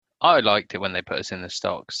I liked it when they put us in the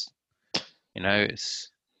stocks.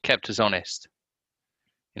 It's kept us honest.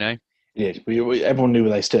 You know, Yeah, everyone knew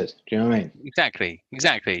where they stood. Do you know what I mean?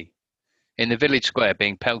 exactly. In the village square,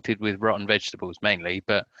 being pelted with rotten vegetables mainly,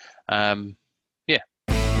 but yeah.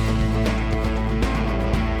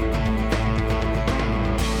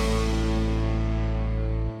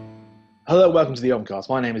 Hello, welcome to the Omcast.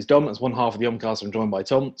 My name is Dom. As one half of the Omcast, I'm joined by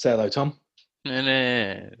Tom. Say hello, Tom.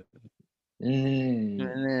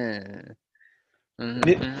 Mm.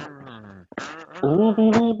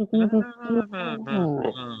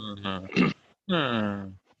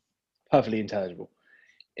 Perfectly intelligible.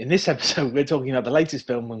 In this episode, we're talking about the latest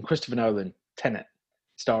film from Christopher Nolan, Tenet,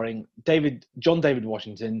 starring John David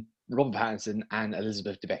Washington, Robert Pattinson, and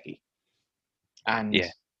Elizabeth Debicki, and Yeah,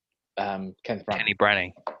 Kenneth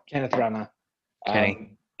Branagh. Kenny Branagh,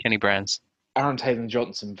 Kenny Brands. Aaron Taylor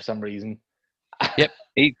Johnson for some reason. Yep,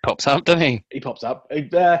 he pops up, doesn't he? He pops up. He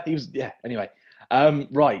was Anyway,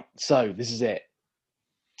 right. So this is it.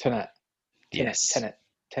 Tenet. Yes. Tenet.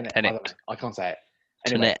 Tenet. I can't say it.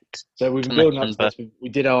 Anyway, Tenet. so we've been building up to this. We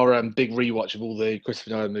did our big rewatch of all the Christopher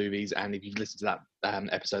Nolan movies, and if you've listened to that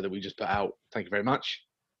episode that we just put out, thank you very much.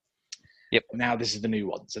 Yep. Now this is the new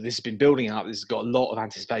one. So this has been building up. This has got a lot of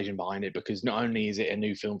anticipation behind it because not only is it a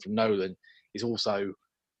new film from Nolan, it's also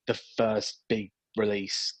the first big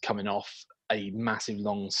release coming off a massive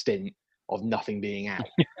long stint of nothing being out.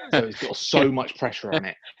 So it's got so much pressure on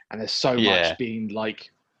it, and there's so much being like,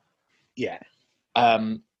 yeah.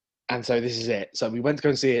 And so this is it. So we went to go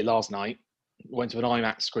and see it last night. We went to an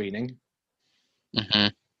IMAX screening. Mm-hmm.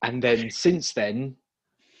 And then since then,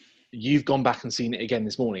 you've gone back and seen it again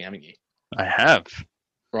this morning, haven't you? I have.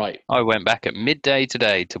 Right. I went back at midday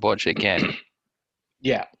today to watch it again.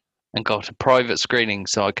 Yeah. And got a private screening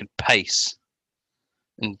so I could pace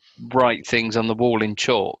and write things on the wall in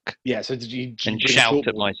chalk. Yeah, so did you and shout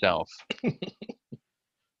at myself?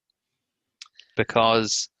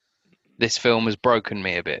 Because this film has broken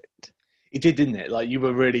me a bit. It did, didn't it? Like, you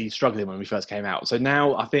were really struggling when we first came out. So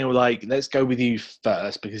now I feel like let's go with you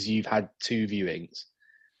first because you've had 2 viewings.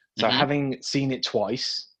 So having seen it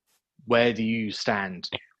twice, where do you stand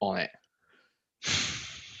on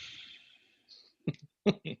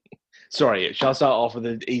it? Sorry, shall I start off with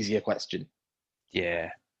an easier question? Yeah.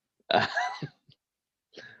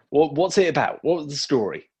 What's it about? What's the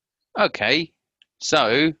story? Okay,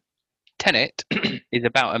 so Tenet is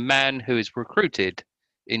about a man who is recruited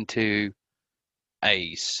into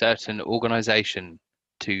a certain organization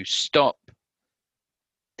to stop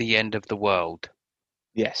the end of the world.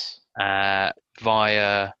 Yes.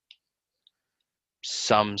 Via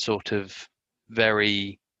some sort of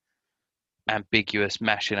very ambiguous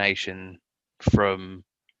machination from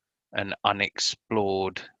an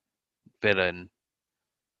unexplored villain.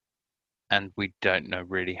 And we don't know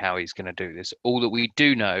really how he's going to do this. All that we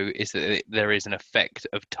do know is that there is an effect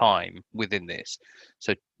of time within this.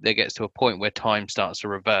 So there gets to a point where time starts to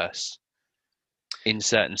reverse in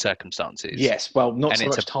certain circumstances. Yes, well, not so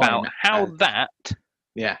much time. And it's about how that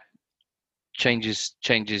changes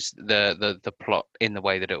the plot in the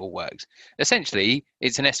way that it all works. Essentially,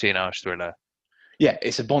 it's an espionage thriller. Yeah,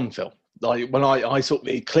 it's a Bond film. Like when I sort of,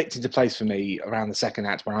 it clicked into place for me around the second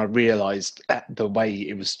act when I realised the way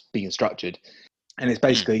it was being structured. And it's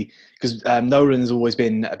basically because Nolan's always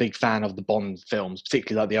been a big fan of the Bond films,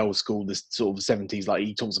 particularly like the old school, the sort of 70s. Like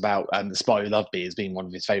he talks about The Spy Who Loved Me as being one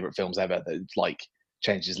of his favourite films ever that like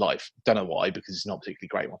changed his life. Don't know why, because it's not a particularly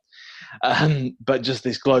great one. But just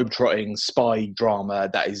this globe-trotting spy drama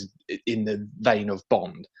that is in the vein of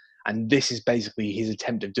Bond. And this is basically his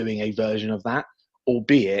attempt of doing a version of that,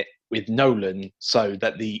 albeit with Nolan, so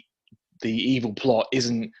that the evil plot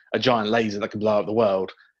isn't a giant laser that can blow up the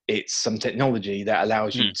world. It's some technology that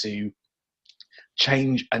allows you to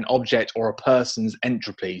change an object or a person's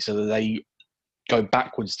entropy so that they go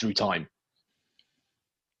backwards through time.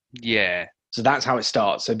 Yeah. So that's how it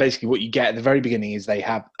starts. So basically what you get at the very beginning is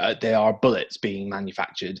there are bullets being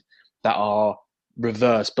manufactured that are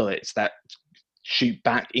reverse bullets that shoot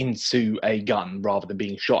back into a gun rather than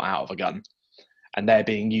being shot out of a gun. And they're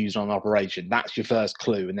being used on an operation. That's your first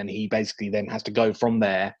clue. And then he basically then has to go from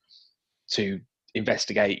there to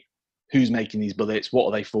investigate who's making these bullets, what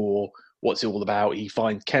are they for, what's it all about. He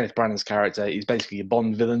finds Kenneth Branagh's character. He's basically a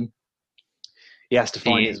Bond villain. He has to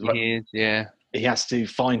find he has to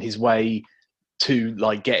find his way to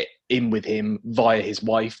like get in with him via his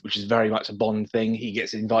wife, which is very much a Bond thing. He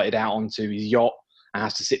gets invited out onto his yacht and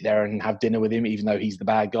has to sit there and have dinner with him, even though he's the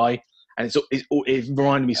bad guy. And it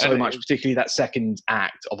reminded me so much, particularly that second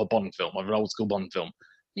act of a Bond film, of an old school Bond film.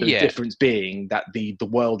 The difference being that the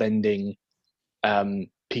world-ending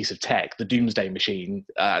piece of tech, the Doomsday Machine,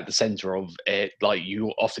 at the center of it, like you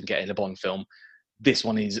often get in a Bond film. This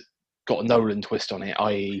one is got a Nolan twist on it,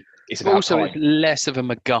 i.e., it's about Also, it's time. less of a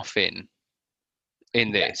MacGuffin in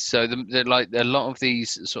Yeah, this. So like a lot of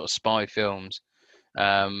these sort of spy films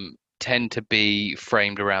tend to be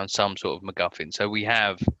framed around some sort of MacGuffin. So we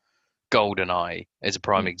have GoldenEye as a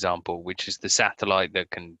prime mm, example, which is the satellite that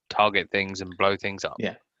can target things and blow things up.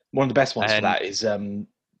 yeah. One of the best ones for And that is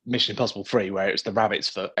Mission Impossible 3, where it's the rabbit's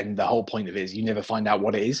foot, and the whole point of it is you never find out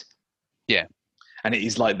what it is. yeah, And it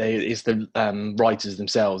is like it's the writers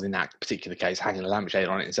themselves in that particular case hanging a lampshade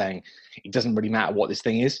on it and saying it doesn't really matter what this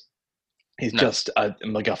thing is. It's no, just a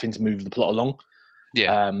MacGuffin to move the plot along.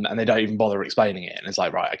 yeah, And they don't even bother explaining it. And it's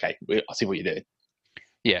like, right, okay, I see what you're doing.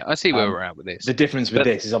 yeah, I see where we're at with The this. difference with But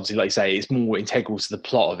this is obviously, like you say, it's more integral to the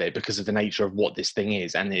plot of it because of the nature of what this thing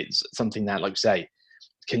is. And it's something that, like you say,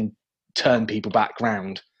 can turn people back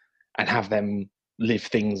round and have them live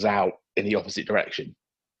things out in the opposite direction.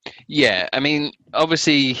 yeah, I mean,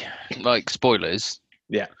 obviously, like spoilers,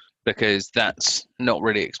 Yeah. because that's not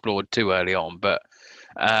really explored too early on. But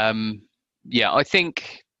yeah, I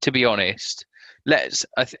think to be honest,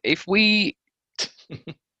 if we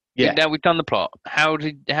Yeah. now we've done the plot. How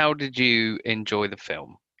did you enjoy the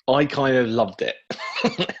film? I kind of loved it.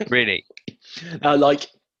 Really? Like,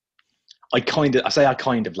 I kind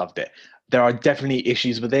of loved it. There are definitely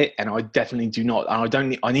issues with it, and I definitely do not. And I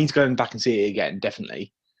don't. I need to go back and see it again,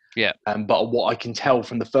 definitely. Yeah. But what I can tell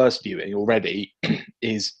from the first viewing already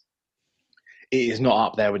is it is not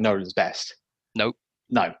up there with Nolan's best. Nope.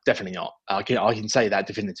 No, definitely not. I can say that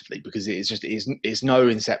definitively because it's no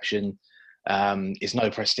Inception, it's no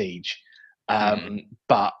Prestige, Mm.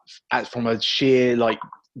 but as from a sheer like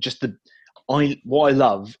just the what I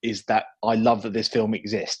love is that I love that this film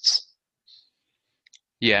exists.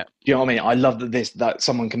 Yeah. Do you know what I mean? I love that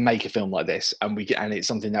someone can make a film like this, and it's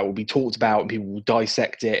something that will be talked about, and people will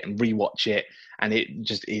dissect it and rewatch it, and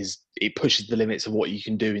it pushes the limits of what you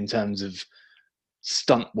can do in terms of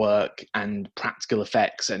stunt work and practical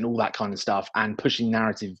effects and all that kind of stuff, and pushing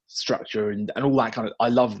narrative structure and all that kind of. I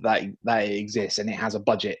love that it exists, and it has a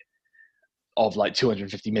budget of like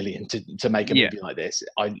 250 million to make a Yeah. movie like this.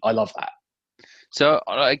 I love that. So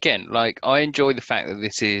again, like I enjoy the fact that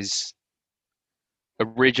this is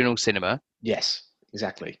original cinema. Yes,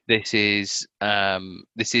 exactly. This is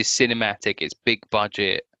cinematic. It's big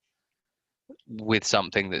budget with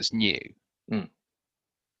something that's new. Mm.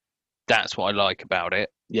 That's what I like about it.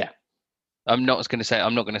 Yeah. I'm not going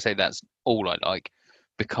to say that's all I like,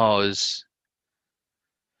 because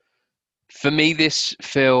for me this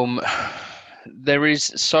film there is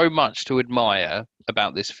so much to admire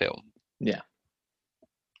about this film. Yeah.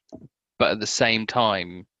 But at the same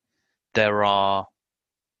time there are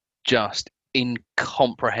just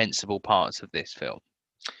incomprehensible parts of this film.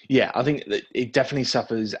 Yeah, I think that it definitely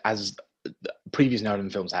suffers as previous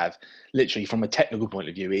Nolan films have. Literally, from a technical point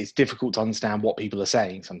of view, it's difficult to understand what people are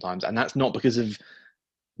saying sometimes, and that's not because of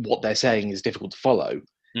what they're saying is difficult to follow.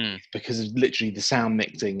 Mm. It's because of literally the sound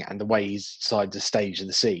mixing and the way he's decided to stage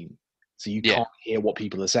the scene. So you Yeah. can't hear what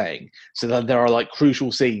people are saying. So that there are like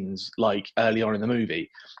crucial scenes, like early on in the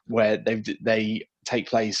movie, where they take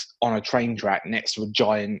place on a train track next to a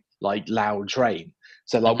giant, like loud train.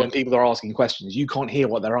 So like Hmm. when people are asking questions, you can't hear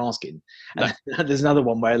what they're asking. No. And there's another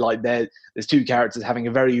one where like there's two characters having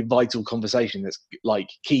a very vital conversation that's like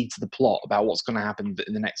key to the plot about what's going to happen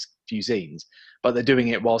in the next few scenes, but they're doing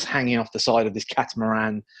it whilst hanging off the side of this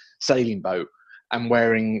catamaran sailing boat and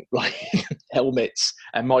wearing like helmets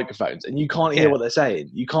and microphones, and you can't hear Yeah. what they're saying.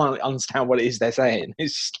 You can't understand what it is they're saying.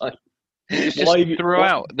 It's just like, It's just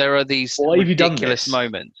throughout there are these why have you done ridiculous this?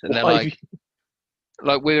 moments, and they're Why have you,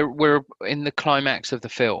 like we're in the climax of the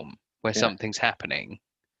film where yeah, something's happening,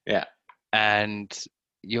 yeah, and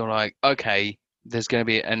you're like, okay, there's going to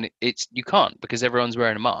be, and it's you can't because everyone's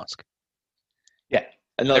wearing a mask. yeah,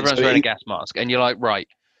 and like Everyone's so, wearing a gas mask, and you're like, right,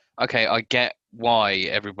 okay, I get why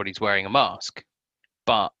everybody's wearing a mask,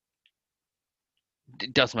 but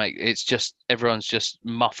it does make it's just everyone's just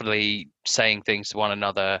muffly saying things to one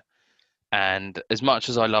another. And as much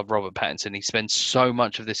as I love Robert Pattinson, he spends so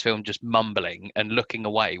much of this film just mumbling and looking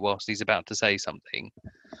away whilst he's about to say something.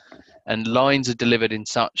 And lines are delivered in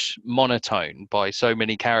such monotone by so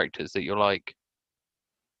many characters that you're like,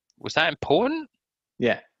 was that important?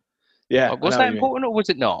 yeah, yeah, Like, I was know that what you mean. important or was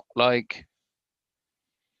it not? Like,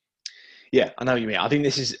 Yeah, I know what you mean. I think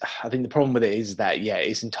the problem with it is that yeah,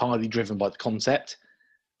 it's entirely driven by the concept,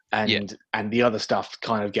 yeah, and the other stuff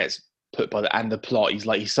kind of gets put by the plot.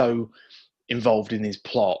 He's so involved in his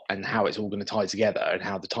plot and how it's all going to tie together and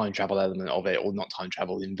how the time travel element of it, or not time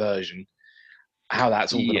travel, inversion, how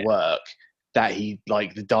that's all going yeah, to work. that he,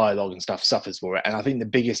 like, the dialogue and stuff suffers for it. And I think the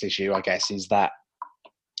biggest issue, I guess, is that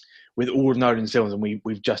with all of Nolan's films, and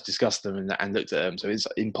we've just discussed them and looked at them, so it's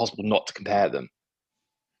impossible not to compare them.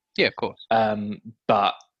 Yeah, of course.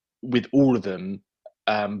 But with all of them,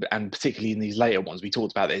 and particularly in these later ones, we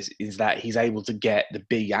talked about this, is that he's able to get the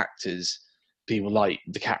big actors, people like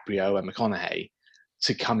DiCaprio and McConaughey,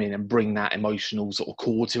 to come in and bring that emotional sort of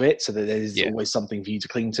core to it, so that there's always something for you to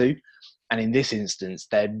cling to. And in this instance,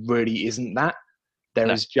 there really isn't that.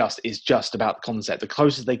 It's just about the concept. The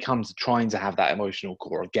closest they come to trying to have that emotional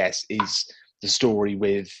core, I guess, is the story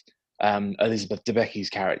with Elizabeth Debicki's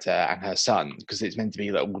character and her son, because it's meant to be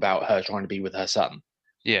all about her trying to be with her son.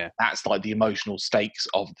 Yeah. That's like the emotional stakes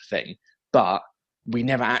of the thing. But we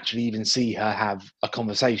never actually even see her have a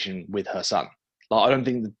conversation with her son. Like, I don't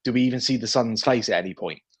think, do we even see the son's face at any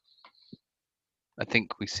point? I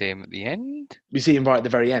think we see him at the end. We see him right at the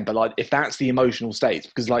very end, but like, if that's the emotional state,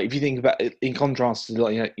 because like, if you think about it in contrast to,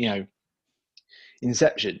 like, you know,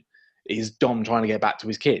 Inception is Dom trying to get back to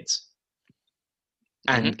his kids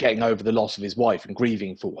and getting over the loss of his wife and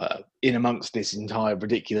grieving for her in amongst this entire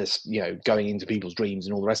ridiculous, you know, going into people's dreams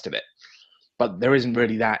and all the rest of it. But there isn't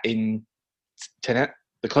really that in Tenet.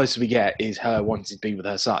 The closest we get is her wanting to be with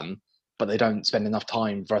her son, but they don't spend enough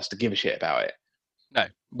time for us to give a shit about it. No,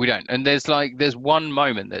 we don't. And there's one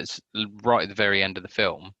moment that's right at the very end of the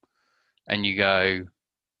film, and you go,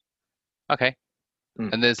 okay.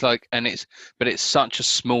 And there's like, but it's such a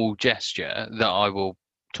small gesture that I will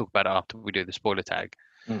talk about it after we do the spoiler tag.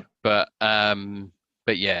 But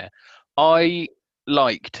yeah, I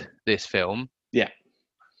liked this film. Yeah.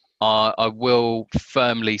 I will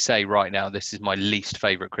firmly say right now, this is my least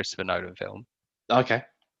favorite Christopher Nolan film. Okay.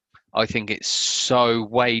 I think it's so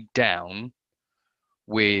weighed down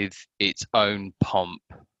with its own pomp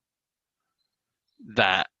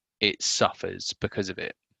that it suffers because of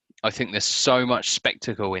it. I think there's so much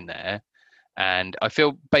spectacle in there, and I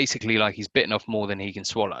feel basically like he's bitten off more than he can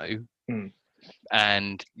swallow.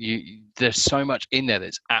 And there's so much in there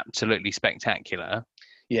that's absolutely spectacular.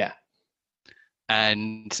 Yeah.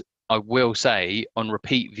 And I will say, on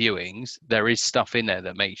repeat viewings, there is stuff in there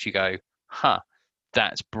that makes you go, huh,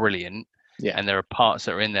 that's brilliant. Yeah. And there are parts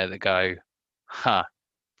that are in there that go, huh,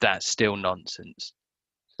 that's still nonsense.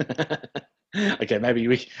 Okay, maybe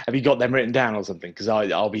have you got them written down or something? Because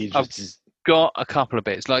I'll be interested. I've got a couple of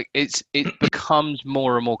bits. Like, it becomes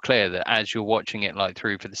more and more clear that as you're watching it like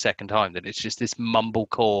through for the second time, that it's just this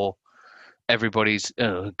mumblecore. Everybody's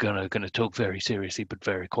gonna talk very seriously but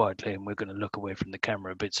very quietly, and we're gonna look away from the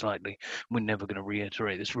camera a bit slightly. We're never gonna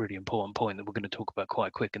reiterate this really important point that we're gonna talk about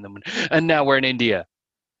quite quick, and now we're in India.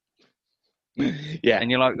 Yeah.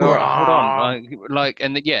 And you're like, all right, hold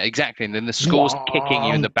on, yeah, exactly. And then the score's kicking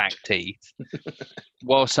you in the back teeth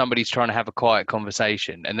while somebody's trying to have a quiet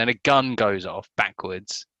conversation, and then a gun goes off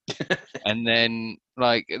backwards, and then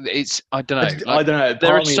like I don't know. Like, I don't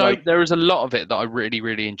know. There is a lot of it that I really,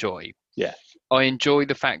 really enjoy. Yeah. I enjoy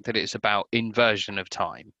the fact that it's about inversion of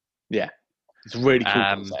time. Yeah. It's a really cool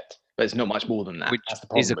concept, but it's not much more than that. Which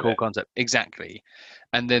is a cool concept. Exactly.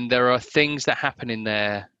 And then there are things that happen in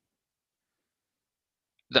there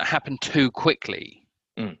that happen too quickly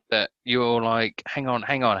that you're like, hang on.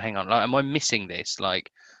 Like, am I missing this?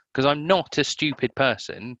 Like, because I'm not a stupid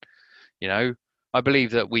person, you know. I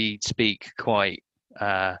believe that we speak quite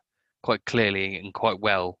clearly and quite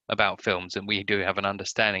well about films, and we do have an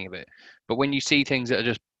understanding of it. But when you see things that are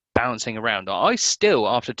just bouncing around, I still,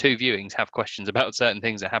 after 2 viewings, have questions about certain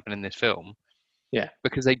things that happen in this film. Yeah.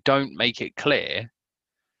 Because they don't make it clear.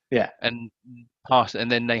 Yeah. And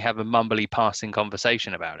then they have a mumbly passing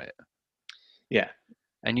conversation about it. Yeah.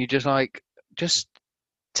 And you just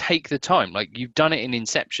take the time. Like, you've done it in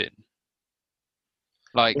Inception.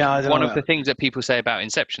 Like, one of the things that people say about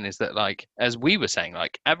Inception is that, like, as we were saying,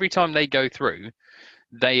 like, every time they go through,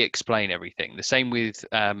 they explain everything. The same with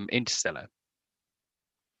Interstellar.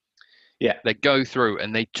 Yeah. They go through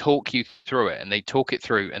and they talk you through it, and they talk it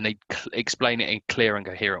through, and they explain it in a clear and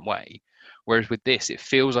coherent way. Whereas with this, it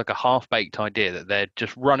feels like a half-baked idea that they're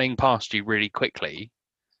just running past you really quickly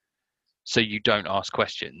so you don't ask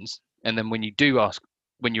questions. And then when you do ask,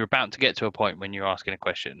 when you're about to get to a point when you're asking a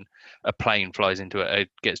question, a plane flies into it,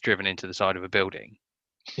 gets driven into the side of a building.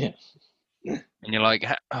 Yeah. And you're like,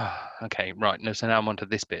 oh, okay, right. No, so now I'm onto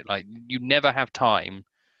this bit. Like, you never have time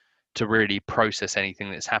to really process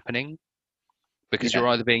anything that's happening, because you're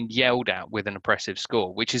either being yelled at with an oppressive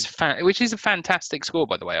score, which is a fantastic score,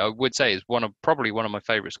 by the way. I would say is probably one of my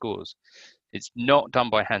favorite scores. It's not done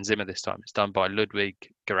by Hans Zimmer this time. It's done by Ludwig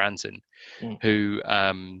Göransson, who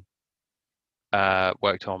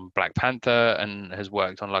worked on Black Panther and has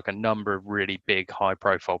worked on like a number of really big,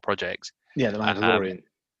 high-profile projects. Yeah, the Um, Mandalorian.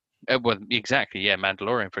 well, exactly, yeah,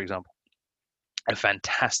 Mandalorian, for example, a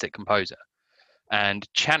fantastic composer, and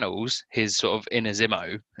channels his sort of inner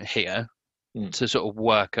Zemo here Mm. to sort of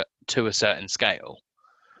work to a certain scale.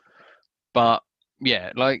 But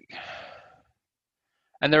yeah, like,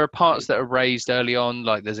 and there are parts that are raised early on,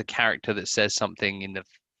 like there's a character that says something in the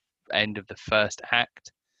end of the first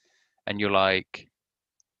act, and you're like,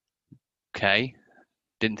 okay,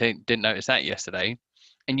 didn't notice that yesterday.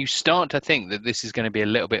 And you start to think that this is going to be a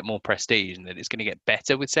little bit more prestige and that it's going to get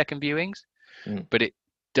better with second viewings, Mm. but it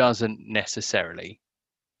doesn't necessarily.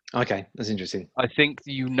 Okay, that's interesting. I think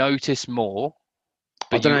you notice more, I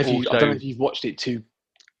but don't you know if you. I don't know also, if you've watched it too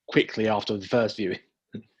quickly after the first viewing.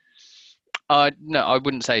 no, I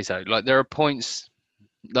wouldn't say so. Like there are points,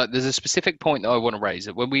 like there's a specific point that I want to raise.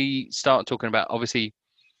 That when we start talking about, obviously,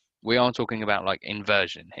 we are talking about like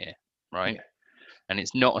inversion here, right? Yeah. And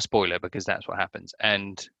it's not a spoiler because that's what happens.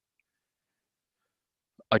 And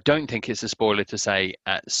I don't think it's a spoiler to say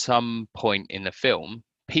at some point in the film,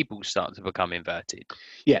 people start to become inverted.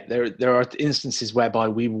 Yeah, there are instances whereby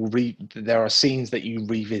there are scenes that you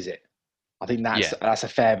revisit. I think Yeah, that's a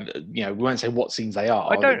fair. We won't say what scenes they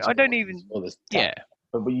are. I don't even. For this time. Yeah,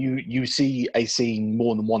 But you see a scene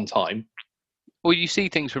more than one time. well, you see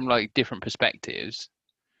things from like different perspectives,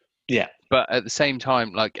 Yeah, but at the same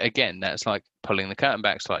time, like again, that's like pulling the curtain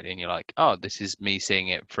back slightly, and you're like, oh, this is me seeing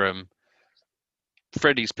it from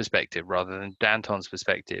Freddy's perspective rather than Danton's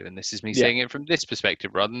perspective, and this is me yeah. seeing it from this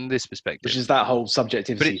perspective rather than this Which perspective. is that whole But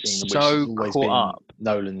subjectivity thing, it's which has so always caught been up.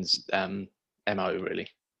 Nolan's MO, really.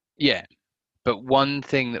 Yeah, but one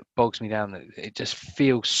thing that bogs me down, that it just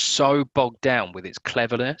feels so bogged down with its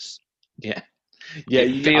cleverness. Yeah, yeah.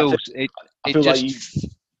 It feels it. I It feel like just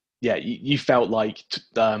you felt like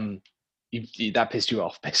that pissed you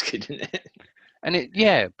off, basically, didn't it? and it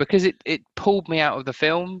yeah because it pulled me out of the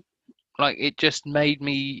film. Like it just made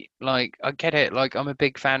me like I get it. Like I'm a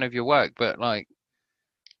big fan of your work, but like,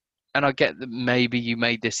 and I get that maybe you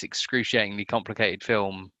made this excruciatingly complicated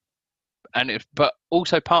film, but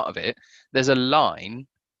also part of it. There's a line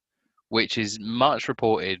which is much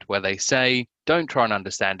reported where they say, "Don't try and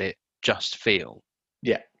understand it, just feel."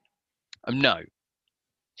 Yeah. No,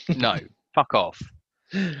 no, fuck off.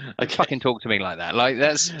 Don't Okay. fucking talk to me like that. Like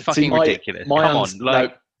that's See, fucking ridiculous. Come on, no,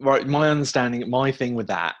 like right. My understanding, my thing with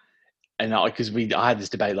that, and because I had this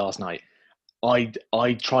debate last night.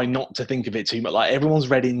 I try not to think of it too much. Like everyone's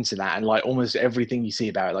read into that, and like almost everything you see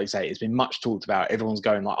about it, like I say, it's been much talked about. Everyone's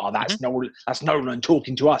going like, "Oh, mhm. that's Nolan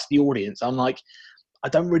talking to us, the audience." I'm like, I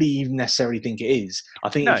don't really even necessarily think it is. I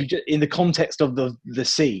think if No, you just in the context of the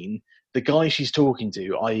scene, the guy she's talking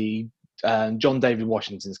to, i.e., John David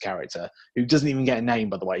Washington's character, who doesn't even get a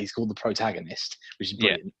name, by the way, he's called the protagonist, which is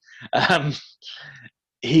yeah, brilliant. Um,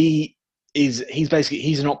 he's basically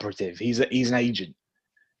he's an operative. He's an agent.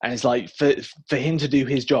 And it's like for him to do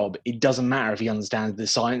his job, it doesn't matter if he understands the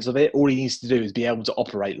science of it. All he needs to do is be able to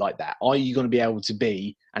operate like that. Are you going to be able to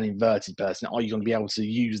be an inverted person? Are you going to be able to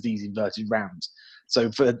use these inverted rounds? So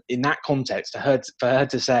in that context, for her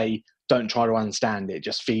to say, "Don't try to understand it,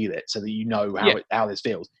 just feel it," so that you know yeah. how this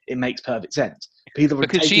feels, it makes perfect sense. People are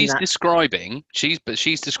Because taking that.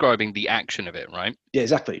 she's describing the action of it, right? Yeah,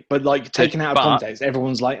 exactly. But like So, taken out of but context,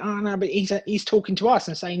 everyone's like, "Oh no, but he's talking to us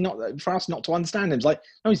and saying not for us not to understand him." It's like,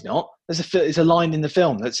 no, he's not. It's a line in the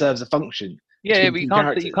film that serves a function yeah, between but two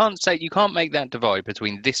characters. you can't make that divide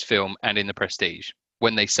between this film and in the Prestige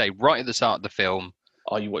when they say right at the start of the film,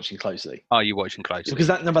 Are you watching closely? "Are you watching Because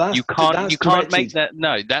closely?" that's You can't make directed. that.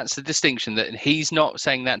 No, that's the distinction. That he's not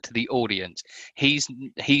saying that to the audience. He's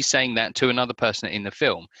he's saying that to another person in the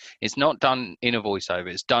film. It's not done in a voiceover.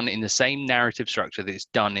 It's done in the same narrative structure that it's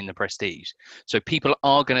done in the Prestige. So people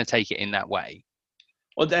are going to take it in that way.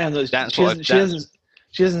 Well, damn, That's what I've, that's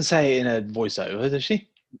she doesn't say it in a voiceover, does she?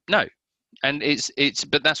 no, and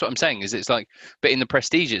but that's what I'm saying is it's like, but in the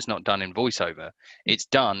Prestige it's not done in voiceover. It's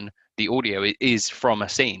done, the audio is from a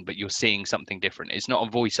scene, but you're seeing something different. It's not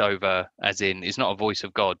a voiceover, as in it's not a voice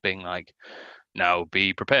of God being like, now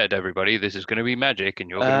be prepared everybody, this is going to be magic and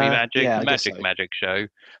you're going to be Yeah, I guess so. magic show.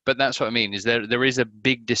 But that's what I mean, is there is a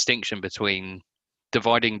big distinction between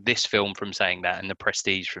dividing this film from saying that and the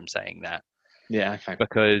Prestige from saying that. Yeah, okay.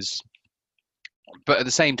 Because but at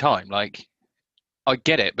the same time, like, I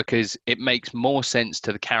get it because it makes more sense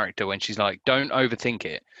to the character when she's like, don't overthink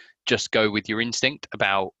it. Just go with your instinct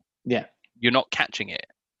about, Yeah, you're not catching it.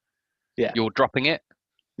 yeah, You're dropping it,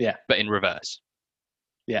 yeah, but in reverse.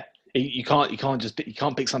 yeah. You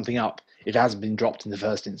can't pick something up if it hasn't been dropped in the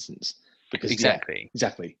first instance because yeah, Exactly.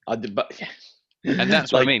 exactly. But yeah. And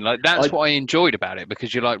that's what I Like, mean. Like that's I what I enjoyed about it,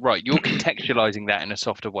 because you're like, right, you're contextualizing that in a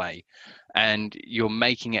softer way, and you're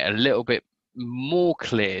making it a little bit more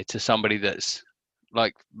clear to somebody that's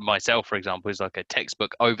like myself, for example, is like a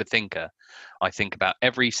textbook overthinker. I think about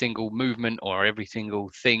every single movement or every single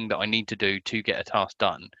thing that I need to do to get a task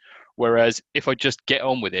done. Whereas if I just get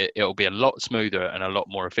on with it, it'll be a lot smoother and a lot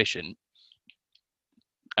more efficient,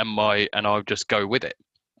 and I'll just go with it,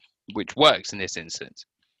 which works in this instance.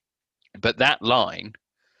 But that line,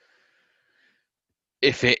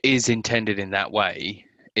 if it is intended in that way,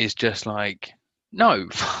 is just like, no,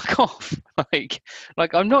 fuck off. like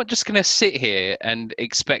I'm not just gonna sit here and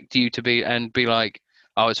expect you to be like,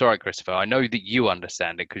 oh, it's all right, Christopher. I know that you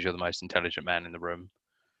understand it because you're the most intelligent man in the room.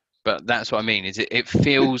 But that's what I mean. Is it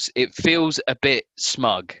feels a bit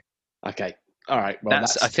smug. okay, all right. Well,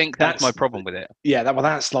 I think that's my problem with it. yeah.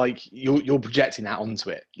 That's like you're projecting that onto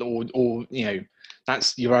it, or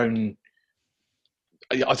that's your own.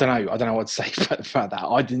 I don't know. I don't know what to say about that.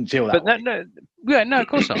 I didn't feel that But way. no, yeah, no, of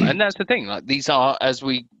course not. And that's the thing. Like these are, as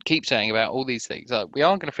we keep saying about all these things, like we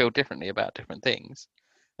are going to feel differently about different things,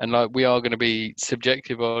 and like we are going to be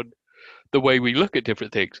subjective on the way we look at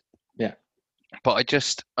different things. Yeah. But I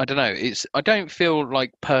don't know. I don't feel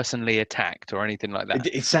like personally attacked or anything like that.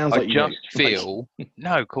 It sounds I like you do. just feel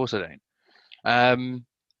no, of course I don't.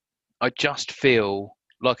 I just feel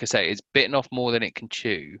like I say, it's bitten off more than it can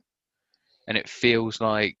chew, and it feels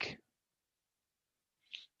like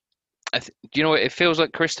do you know what? It feels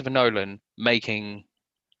like Christopher Nolan making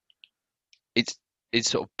it's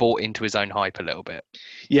sort of bought into his own hype a little bit.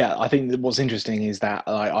 Yeah, I think that what's interesting is that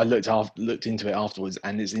I looked into it afterwards,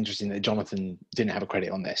 and it's interesting that Jonathan didn't have a credit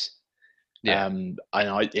on this. Yeah, And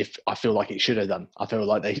I feel like it should have done. I feel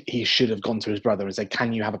like he should have gone to his brother and said,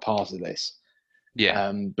 "Can you have a pass of this?" yeah,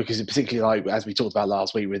 Because it particularly, like as we talked about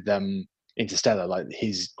last week with Interstellar, like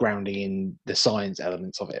his grounding in the science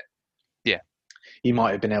elements of it, yeah, he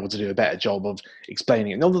might have been able to do a better job of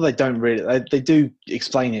explaining it. Not that they don't really, they do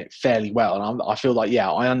explain it fairly well, and I feel like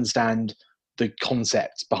I understand the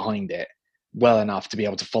concept behind it well enough to be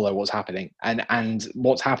able to follow what's happening, and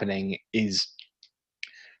what's happening is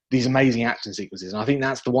these amazing action sequences. And I think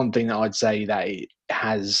that's the one thing that I'd say that it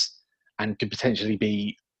has and could potentially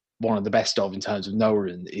be one of the best of in terms of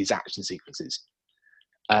Nolan is action sequences.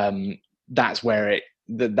 That's where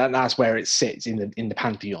that's where it sits in the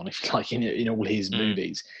pantheon, if you like, in all his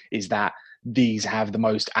movies. Is that these have the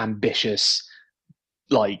most ambitious,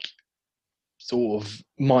 like sort of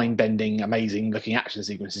mind-bending, amazing-looking action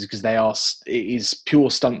sequences because it is pure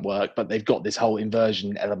stunt work, but they've got this whole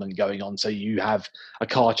inversion element going on. So you have a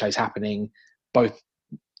car chase happening both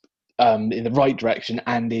in the right direction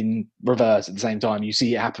and in reverse at the same time. You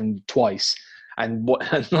see it happen twice, and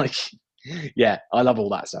yeah, I love all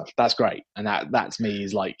that stuff. That's great, and that's me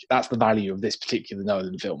is like that's the value of this particular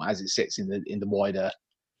Nolan film as it sits in the wider,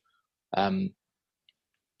 in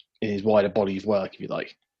his wider body of work, if you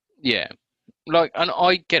like. yeah. Like, and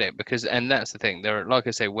I get it because, and that's the thing. There, like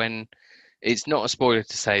I say, when it's not a spoiler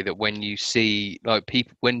to say that when you see like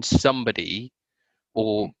people, when somebody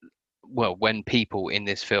or well, when people in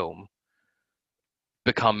this film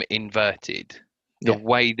become inverted, the Yeah,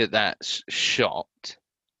 way that that's shot.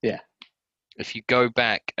 yeah, If you go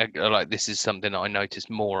back, like this is something that I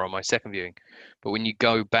noticed more on my second viewing, but when you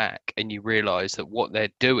go back and you realize that what they're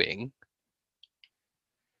doing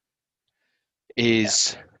yeah.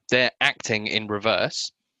 is they're acting in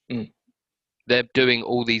reverse, Mm, they're doing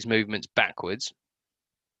all these movements backwards,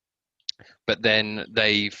 but then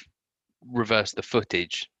they've reversed the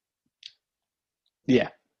footage. yeah,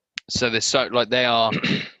 So they're so like they are.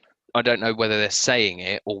 I don't know whether they're saying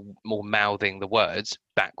it or more mouthing the words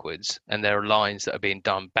backwards, and there are lines that are being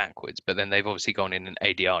done backwards, but then they've obviously gone in and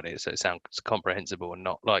ADR'd it, so it sounds comprehensible and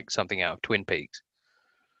not like something out of Twin Peaks.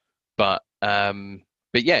 But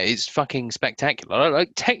yeah, it's fucking spectacular.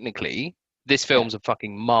 Like technically, this yeah. film's a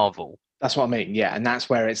fucking marvel. That's what I mean. Yeah, and that's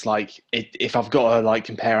where it's like if I've got to like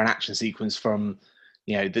compare an action sequence from,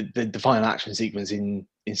 the final action sequence in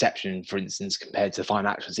Inception, for instance, compared to the final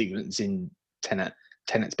action sequence in Tenet.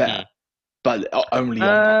 Tenet's better, Mm. but only on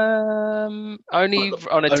that. Only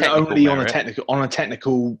on a technical Only merit. on a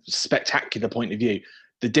technical spectacular point of view.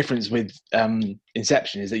 The difference with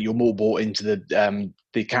Inception is that you're more bought into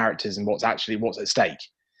the characters and what's at stake.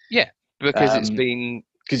 Yeah, because it's Um, been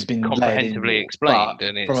because it's been layered in comprehensively more. But explained,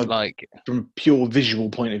 and from it's a like, from a pure visual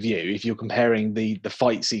point of view, if you're comparing the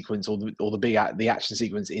fight sequence or the action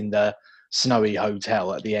sequence in the snowy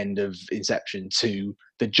hotel at the end of Inception to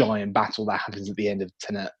the giant battle that happens at the end of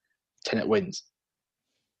Tenet wins.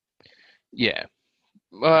 yeah.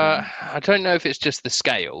 Um, I don't know if it's just the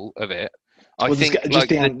scale of it. I well, think just like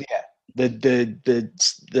the yeah.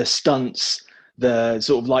 the stunts, the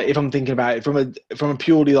sort of like, if I'm thinking about it from a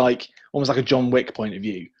purely like almost like a John Wick point of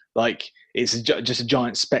view, like it's just a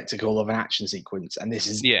giant spectacle of an action sequence, and this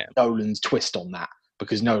is Yeah, Nolan's twist on that,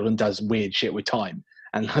 because Nolan does weird shit with time.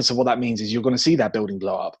 And so what that means is you're going to see that building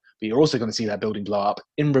blow up, but you're also going to see that building blow up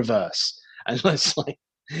in reverse. And it's like,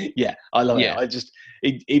 yeah, I love it. yeah.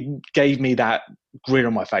 It gave me that grin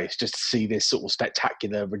on my face just to see this sort of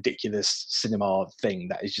spectacular, ridiculous cinema thing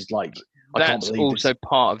that is just like, I can't That's believe this. also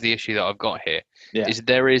part of the issue that I've got here. Yeah, Is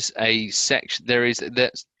there is a section, there is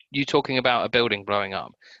that's you talking about a building blowing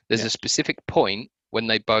up. There's yeah, a specific point when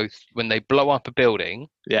they blow up a building,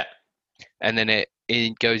 yeah, and then it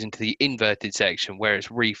goes into the inverted section where it's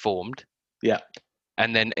reformed, yeah,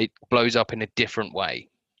 and then it blows up in a different way,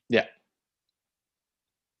 yeah,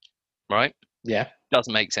 right? yeah,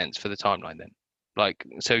 Doesn't make sense for the timeline then. Like,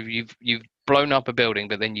 so you've blown up a building,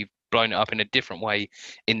 but then you've blown it up in a different way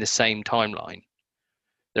in the same timeline.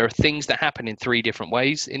 There are things that happen in three different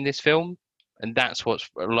ways in this film, and that's what's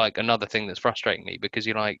like another thing that's frustrating me, because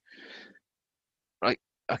you're like,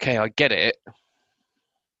 okay, I get it,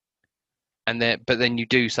 and then but then you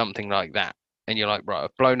do something like that, and you're like, right,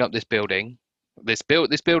 I've blown up this building. This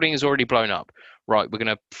building is already blown up. Right, we're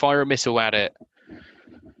gonna fire a missile at it,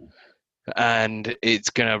 and it's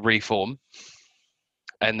gonna reform,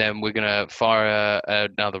 and then we're gonna fire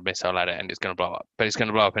another missile at it, and it's gonna blow up, but it's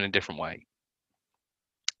gonna blow up in a different way.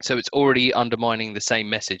 So it's already undermining the same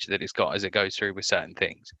message that it's got as it goes through with certain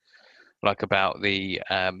things, like about the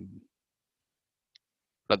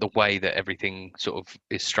like the way that everything sort of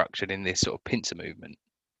is structured in this sort of pincer movement.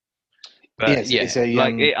 But yes. yeah, It's a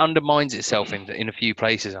like it undermines itself in a few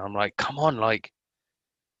places. And I'm like, come on, like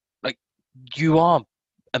you are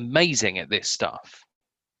amazing at this stuff.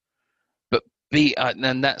 But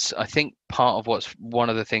and that's, I think, part of what's one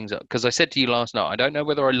of the things, because I said to you last night, I don't know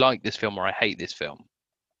whether I like this film or I hate this film.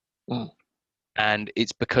 mm, And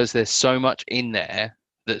it's because there's so much in there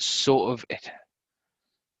that sort of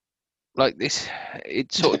like this,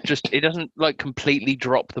 it sort of just, it doesn't like completely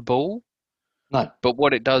drop the ball, no, but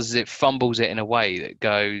what it does is it fumbles it in a way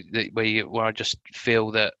that where I just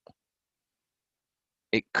feel that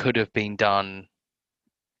it could have been done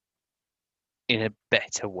in a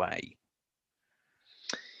better way.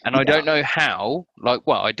 And I yeah, don't know how, like,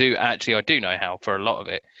 well, I do know how for a lot of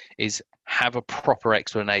it, is have a proper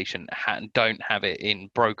explanation, and don't have it in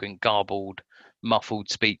broken, garbled, muffled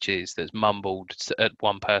speeches that's mumbled at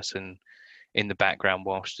one person in the background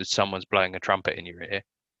whilst someone's blowing a trumpet in your ear.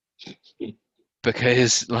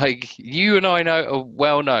 Because, like, you and I know,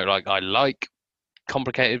 like, I like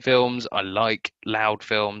complicated films, I like loud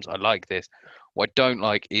films, I like this. What I don't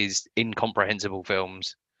like is incomprehensible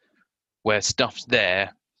films where stuff's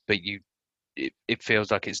there, but it feels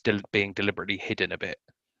like it's being deliberately hidden a bit,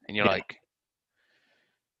 and you're yeah. like,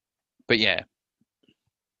 but yeah,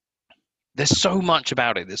 there's so much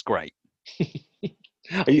about it that's great.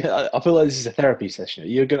 I feel like this is a therapy session.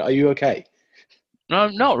 Are you okay? No,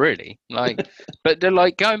 not really. Like, but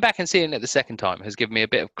like going back and seeing it the second time has given me a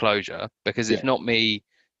bit of closure, because it's Yeah, not me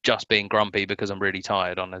just being grumpy because I'm really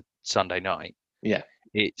tired on a Sunday night. yeah,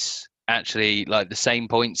 It's actually like the same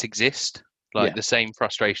points exist, like yeah, the same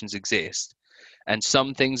frustrations exist, and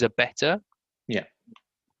some things are better, yeah.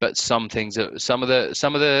 but some of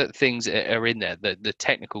the things that are in there, the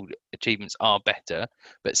technical achievements are better,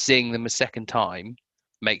 but seeing them a second time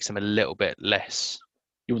makes them a little bit less.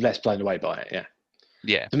 You were less blown away by it. Yeah.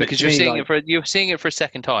 Yeah, To me, because to me like, you're seeing it for a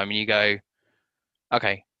second time, and you go,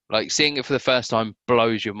 okay, like seeing it for the first time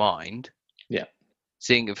blows your mind. yeah,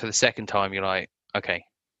 Seeing it for the second time, you're like, okay,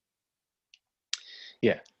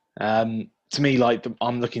 yeah. To me, like,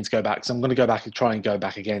 I'm looking to go back. So I'm going to go back and try and go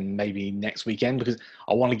back again maybe next weekend, because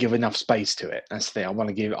I want to give enough space to it. That's the thing. I want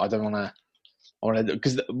to give. I don't want to. I want to,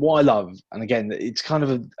 because what I love, and again, it's kind of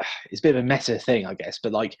it's a bit of a meta thing, I guess.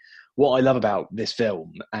 But like, what I love about this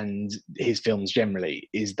film and his films generally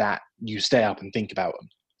is that you stay up and think about them,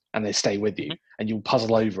 and they stay with you, mhm, and you'll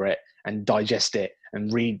puzzle over it and digest it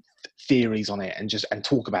and read theories on it and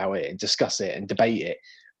talk about it and discuss it and debate it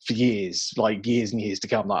for years, like years and years to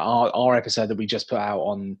come. Like our episode that we just put out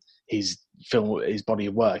on his film, his body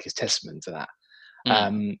of work, is testament to that.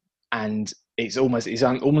 mm, And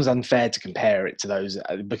almost unfair to compare it to those,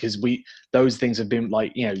 because those things have been,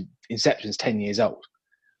 like, Inception's 10 years old.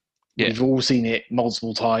 yeah, We've all seen it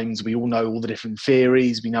multiple times. We all know all the different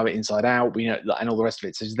theories. We know it inside out. We know, and all the rest of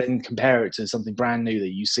it. So to then compare it to something brand new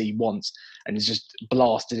that you see once and it's just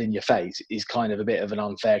blasted in your face is kind of a bit of an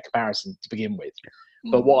unfair comparison to begin with.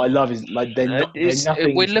 But what I love is, like, they're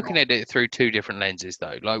nothing we're if not. looking at it through two different lenses,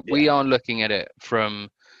 though. Like, Yeah, we are looking at it from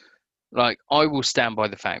Like, I will stand by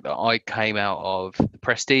the fact that I came out of The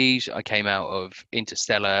Prestige, I came out of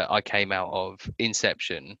Interstellar, I came out of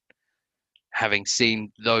Inception, having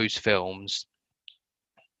seen those films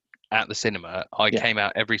at the cinema. I Yeah. came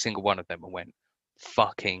out every single one of them and went,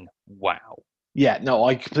 fucking wow. Yeah, no,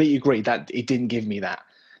 I completely agree that it didn't give me that.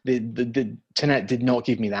 The Tenet did not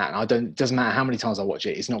give me that, and I don't. Doesn't matter how many times I watch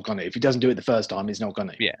it, it's not gonna. If it doesn't do it the first time, it's not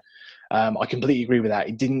gonna. Yeah. I completely agree with that.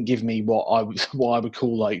 It didn't give me what I what I would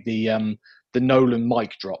call like the Nolan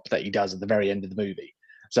mic drop that he does at the very end of the movie.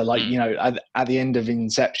 So like Mm. at the end of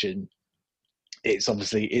Inception, it's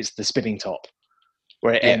obviously it's the spinning top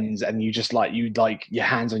where it Yeah. ends, and you like your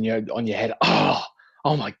hands on your head.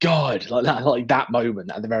 Oh my god, like that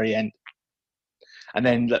moment at the very end. And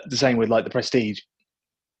then the same with like the Prestige,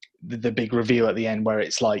 the big reveal at the end where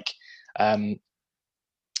it's like,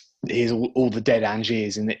 here's all the dead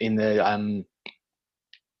Angiers in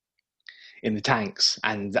the tanks,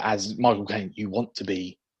 and as Michael Caine, you want to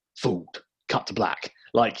be fooled, cut to black.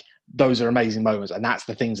 Like those are amazing moments, and that's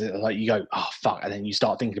the things that like you go, oh fuck, and then you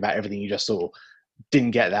start thinking about everything you just saw.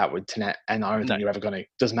 Didn't get that with Tenet, and I don't No, think you're ever going to.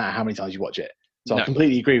 Doesn't matter how many times you watch it. So I no,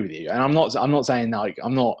 completely agree with you, and I'm not saying like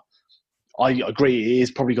I'm not. I agree. It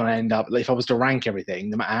is probably going to end up. If I was to rank everything,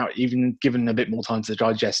 no matter how, even given a bit more time to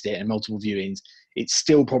digest it and multiple viewings, it's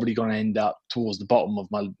still probably going to end up towards the bottom of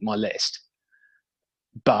my list.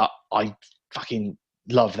 But I fucking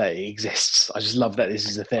love that it exists. I just love that this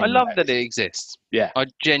is a I thing. love that it exists. Yeah, I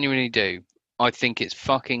genuinely do. I think it's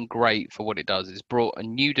fucking great for what it does. It's brought a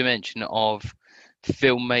new dimension of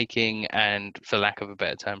filmmaking and, for lack of a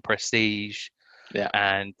better term, prestige, yeah,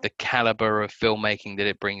 and the caliber of filmmaking that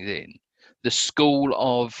it brings in. The school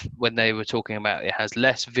of when they were talking about it has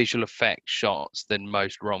less visual effect shots than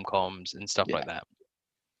most rom-coms and stuff yeah, like that,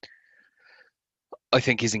 I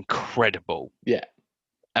think is incredible. yeah,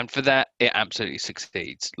 And for that, it absolutely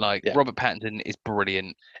succeeds. Like, yeah. Robert Pattinson is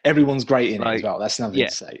brilliant. Everyone's great in it as Like, well. That's another thing yeah,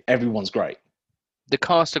 to say. Everyone's great. the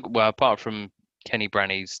cast, well, apart from Kenny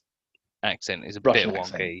Branny's accent, is a bit Russian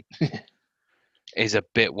accent. wonky. Is a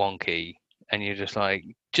bit wonky, and you're just like,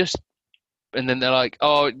 just. And then they're like,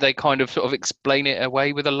 oh, they kind of sort of explain it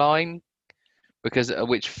away with a line because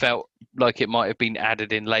which felt like it might have been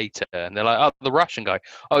added in later. And they're like, oh, the Russian guy.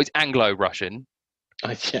 Oh, it's Anglo-Russian.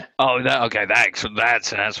 Yeah, Oh, that okay.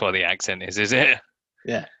 That's why the accent is it?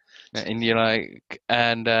 yeah. And you're like,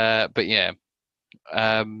 and um,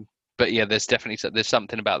 but yeah, there's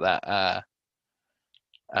something about that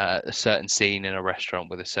a certain scene in a restaurant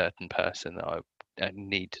with a certain person that I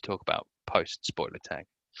need to talk about post spoiler tag.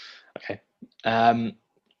 Okay.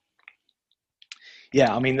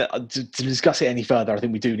 Yeah, I mean, to discuss it any further, I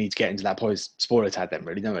think we do need to get into that post spoiler tag then,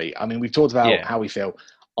 really, don't we? I mean, we've talked about Yeah, how we feel.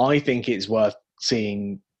 I think it's worth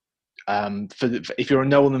seeing. If you're a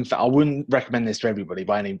Nolan fan, I wouldn't recommend this to everybody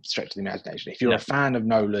by any stretch of the imagination. If you're no, a fan of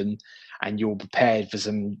Nolan and you're prepared for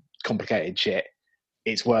some complicated shit,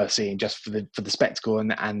 it's worth seeing just for the spectacle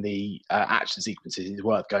and the action sequences. It's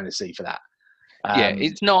worth going to see for that. yeah, Um,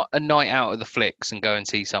 it's not a night out of the flicks and go and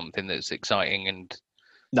see something that's exciting and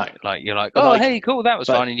no, like you're like, but oh, like, hey, cool, that was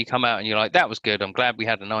but fun, and you come out and you're like, that was good. I'm glad we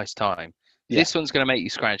had a nice time. yeah, This one's going to make you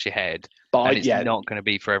scratch your head, and it's yeah, not going to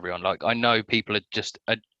be for everyone. Like, I know people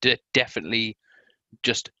are definitely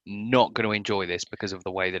just not going to enjoy this because of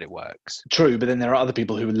the way that it works. true. But then there are other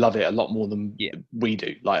people who would love it a lot more than Yeah. we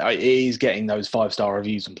do. Like, it is getting those 5-star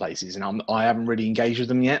reviews in places, and I haven't really engaged with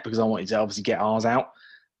them yet because I wanted to obviously get ours out.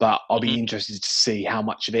 But I'll be Mhm. interested to see how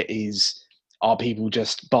much of it is. Are people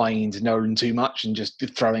just buying into Nolan too much and just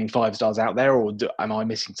throwing 5 stars out there, or am I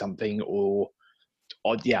missing something? Or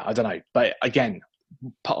yeah, I don't know. But again,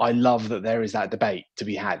 I love that there is that debate to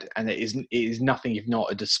be had, and it is nothing if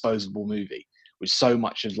not a disposable movie, which so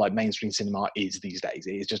much of like mainstream cinema is these days.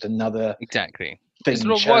 It is just another Exactly. It's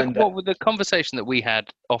thing like churned. what with the conversation that we had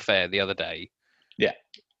off air the other day, Yeah,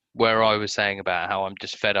 where I was saying about how I'm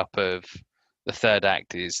just fed up of the third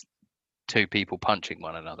act is two people punching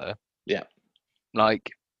one another. yeah,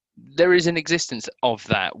 Like, there is an existence of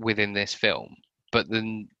that within this film, but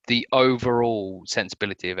then the overall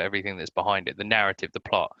sensibility of everything that's behind it, the narrative, the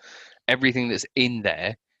plot, everything that's in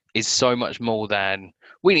there is so much more than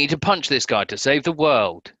we need to punch this guy to save the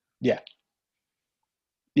world. yeah,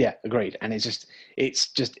 yeah. Agreed. And it's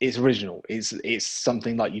original. It's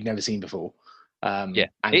something like you've never seen before. Yeah,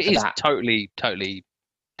 And it for is that, totally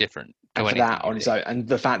different to and for anything that you on its see. own, and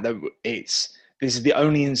the fact that this is the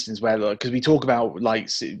only instance where, because we talk about like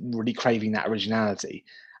really craving that originality,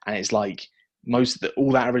 and it's like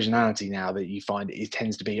all that originality now that you find it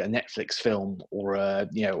tends to be a Netflix film or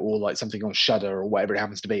or like something on Shudder or whatever it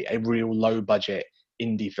happens to be, a real low budget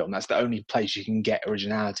indie film. That's the only place you can get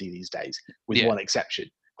originality these days, with Yeah, one exception.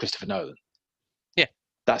 Christopher Nolan. Yeah.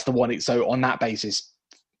 That's the one. So on that basis,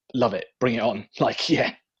 love it. Bring it on. Like,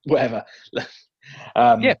 yeah, whatever.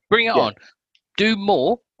 Yeah, bring it yeah. on. Do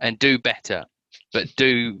more and do better, but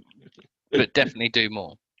definitely do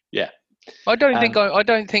more. Yeah. I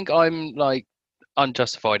don't think I'm like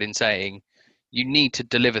unjustified in saying you need to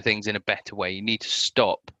deliver things in a better way. You need to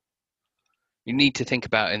stop. You need to think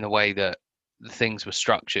about it in the way that the things were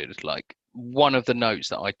structured. Like one of the notes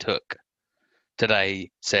that I took today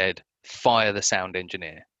said, "Fire the sound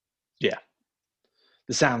engineer." Yeah.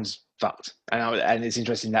 The sound's fucked, and it's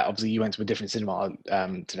interesting that obviously you went to a different cinema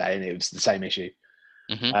today, and it was the same issue.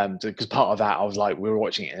 Mm-hmm. Because part of that, I was like, we were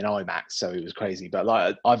watching it in IMAX, so it was crazy. But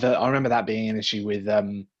like, I remember that being an issue with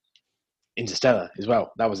Interstellar as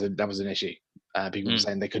well. That was an issue. People were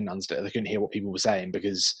saying they couldn't understand, they couldn't hear what people were saying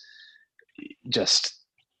because just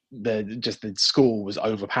the score was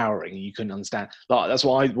overpowering. You couldn't understand. Like that's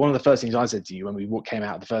why one of the first things I said to you when we came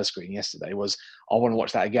out of the first screen yesterday was, I want to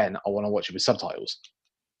watch that again. I want to watch it with subtitles.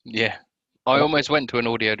 Yeah, I almost went to an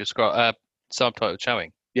audio subtitle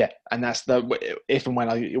showing. Yeah, and that's if and when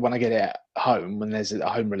I get it at home, when there's a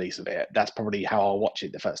home release of it, that's probably how I'll watch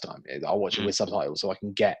it the first time. I'll watch it with subtitles so I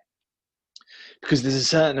can get, because there's a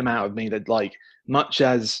certain amount of me that, like, much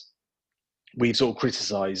as we've sort of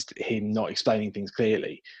criticised him not explaining things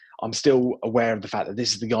clearly, I'm still aware of the fact that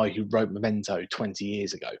this is the guy who wrote Memento 20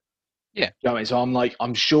 years ago. Yeah. You know what I mean? So I'm like,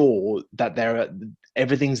 I'm sure that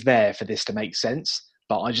everything's there for this to make sense,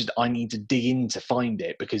 but I need to dig in to find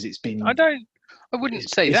it because it's been. I wouldn't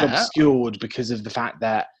say it's that. It's obscured because of the fact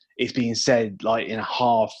that it's being said like in a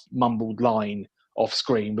half mumbled line off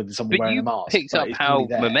screen with someone wearing a mask. But you picked up how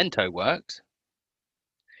Memento works.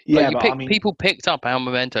 Yeah, like but people picked up how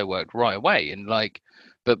Memento worked right away, and like,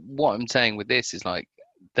 but what I'm saying with this is like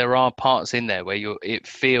there are parts in there where it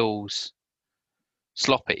feels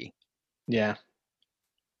sloppy. Yeah,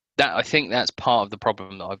 I think that's part of the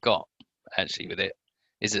problem that I've got actually with it,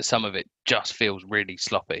 is that some of it just feels really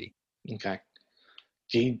sloppy. Okay.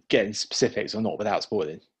 Do you get in specifics or not without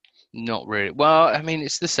spoiling? Not really. Well, I mean,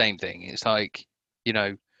 it's the same thing. It's like,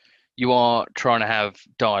 you are trying to have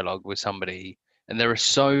dialogue with somebody, and there are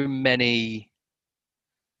so many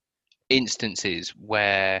instances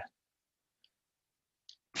where,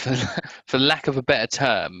 for lack of a better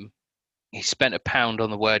term, he spent £1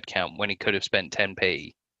 on the word count when he could have spent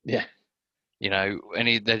 10p. Yeah.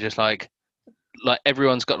 And they're just like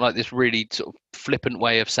everyone's got like this really sort of flippant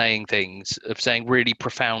way of saying things, of saying really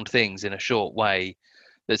profound things in a short way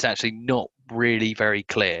that's actually not really very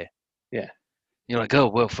clear. Yeah. You're like, oh,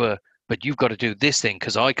 well, but you've got to do this thing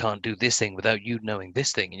because I can't do this thing without you knowing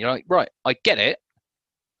this thing. And you're like, right, I get it.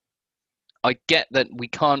 I get that we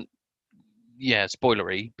can't,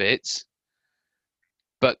 spoilery bits,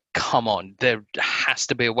 but come on, there has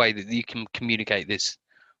to be a way that you can communicate this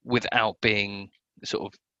without being sort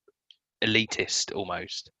of elitist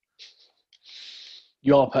almost.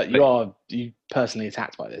 You personally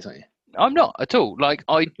attacked by this, aren't you? I'm not at all. Like,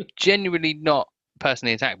 I genuinely not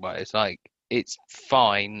personally attacked by it. It's like, it's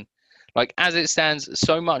fine. Like, as it stands,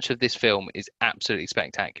 so much of this film is absolutely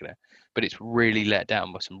spectacular, but it's really let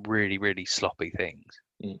down by some really, really sloppy things.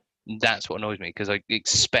 That's what annoys me, because I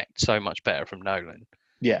expect so much better from Nolan.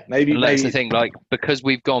 Yeah, maybe that's the thing. Like, because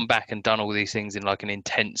we've gone back and done all these things in like an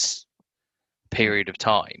intense period of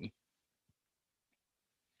time.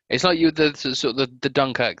 It's like the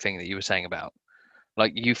Dunkirk thing that you were saying about.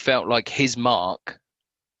 Like, you felt like his mark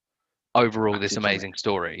overall this amazing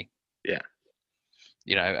story. Yeah.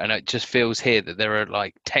 And it just feels here that there are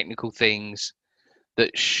like technical things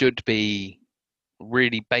that should be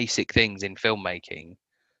really basic things in filmmaking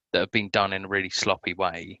that have been done in a really sloppy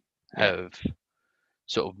way, have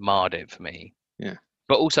sort of marred it for me. Yeah.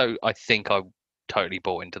 But also, I think I totally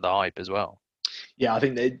bought into the hype as well. Yeah, I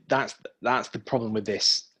think that's the problem with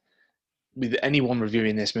this. With anyone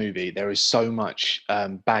reviewing this movie, there is so much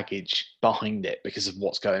baggage behind it because of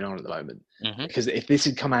what's going on at the moment. Mm-hmm. Because if this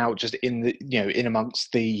had come out just in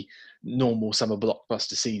amongst the normal summer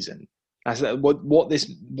blockbuster season, that's what this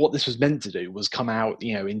was meant to do, was come out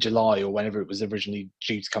in July or whenever it was originally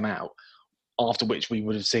due to come out. After which we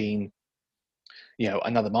would have seen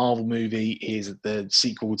another Marvel movie. Here's the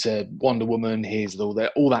sequel to Wonder Woman. Here's all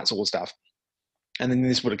that sort of stuff. And then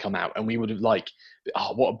this would have come out, and we would have like,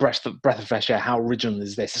 oh, what a breath of fresh air! How original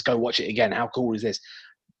is this? Let's go watch it again. How cool is this?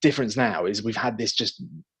 Difference now is we've had this just,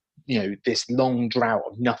 this long drought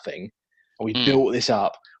of nothing, and we've built this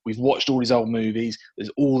up. We've watched all these old movies.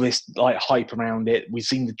 There's all this like hype around it. We've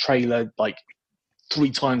seen the trailer like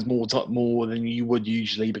 3 times more than you would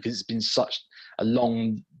usually, because it's been such a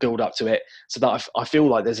long build up to it. So that I feel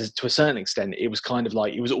like to a certain extent, it was kind of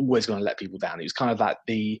like it was always going to let people down. It was kind of that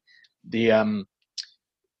the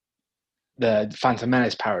Phantom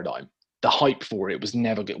Menace paradigm. The hype for it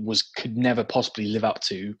could never possibly live up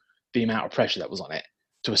to the amount of pressure that was on it.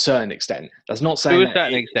 To a certain extent, that's not saying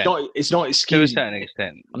that it's not excusing. To a certain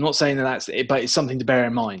extent, I'm not saying that that's it, but it's something to bear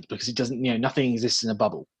in mind because it doesn't, nothing exists in a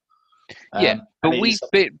bubble. Yeah, but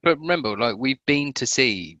but remember, like we've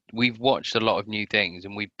watched a lot of new things,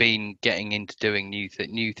 and we've been getting into doing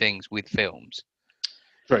new things with films.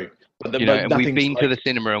 True, but and we've been to the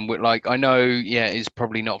cinema, and we're like, I know, yeah, it's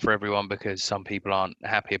probably not for everyone because some people aren't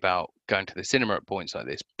happy about going to the cinema at points like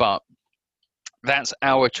this, but that's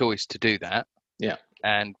our choice to do that. Yeah,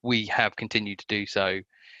 and we have continued to do so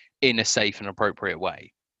in a safe and appropriate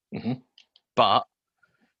way. Mm-hmm. But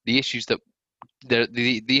the issues that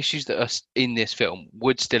the issues that are in this film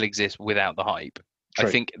would still exist without the hype. True.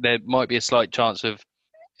 I think there might be a slight chance of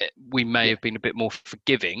we may have been a bit more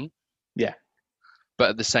forgiving. Yeah. But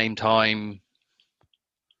at the same time,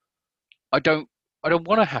 I don't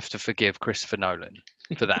want to have to forgive Christopher Nolan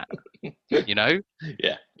for that. Yeah.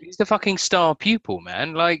 He's the fucking star pupil,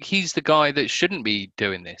 man. Like, he's the guy that shouldn't be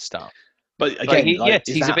doing this stuff. But again, yes,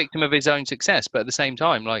 he's a victim of his own success. But at the same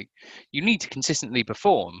time, like, you need to consistently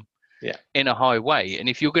perform. Yeah. In a high way. And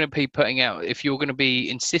if you're going to be if you're going to be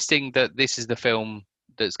insisting that this is the film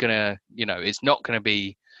that's going to, it's not going to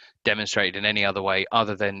be demonstrated in any other way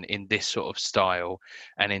other than in this sort of style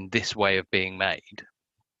and in this way of being made.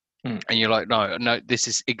 And you're like, no, this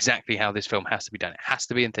is exactly how this film has to be done. It has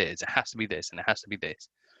to be in theaters. It has to be this and it has to be this.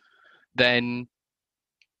 Then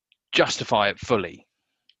justify it fully.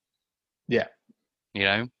 Yeah.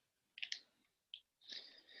 Yeah,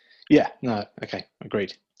 no, okay,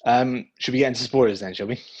 agreed. Should we get into spoilers then, shall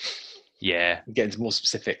we? Yeah. Get into more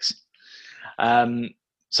specifics.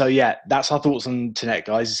 So yeah, that's our thoughts on Tenet,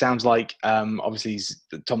 guys. It sounds like obviously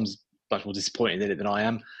Tom's much more disappointed in it than I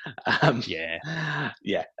am.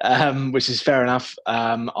 Which is fair enough.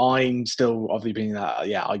 I'm still of the opinion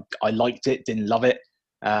that I liked it, didn't love it.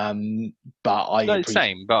 But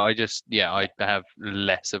same, but I just I have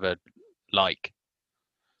less of a like.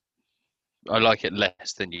 I like it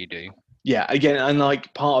less than you do. Yeah, again, and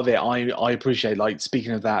like part of it, I appreciate, like,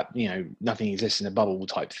 speaking of that, nothing exists in a bubble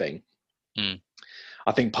type thing.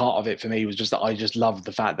 I think part of it for me was just that I just loved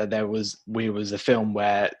the fact that we was a film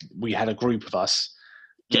where we had a group of us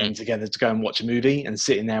getting together to go and watch a movie and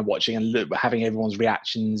sitting there watching and having everyone's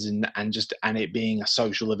reactions and it being a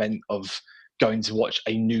social event of going to watch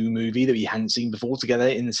a new movie that we hadn't seen before together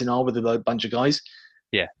in the cinema with a bunch of guys.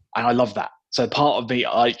 Yeah, and I love that. So part of me,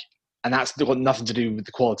 and that's got nothing to do with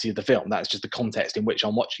the quality of the film. That's just the context in which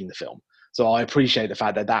I'm watching the film. So I appreciate the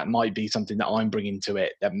fact that might be something that I'm bringing to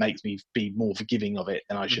it that makes me be more forgiving of it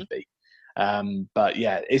than I should be. But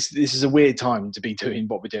yeah, this is a weird time to be doing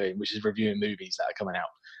what we're doing, which is reviewing movies that are coming out.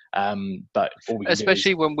 But all we can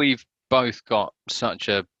especially when we've both got such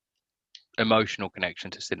a emotional connection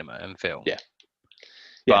to cinema and film. Yeah.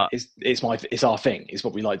 Yeah, but it's our thing. It's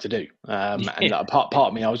what we like to do. And part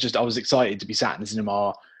of me, I was excited to be sat in the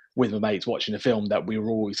cinema with my mates watching a film that we were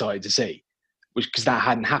all excited to see, because that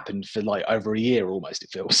hadn't happened for like over a year almost, it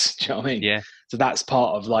feels. Do you know what I mean? Yeah. So that's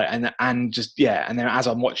part of like, and then as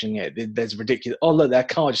I'm watching it, there's ridiculous. Oh look, their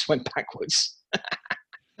car just went backwards.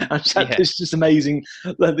 It's just amazing.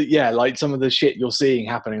 Like some of the shit you're seeing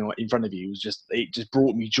happening in front of you it just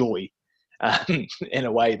brought me joy, in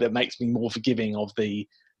a way that makes me more forgiving of the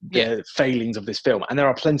failings of this film. And there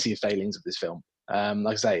are plenty of failings of this film. Like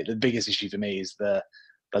I say, the biggest issue for me is the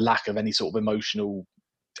lack of any sort of emotional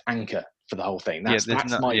anchor for the whole thing.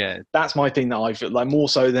 That's my thing that I feel like, more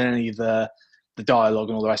so than any of the dialogue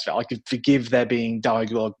and all the rest of it. I could forgive there being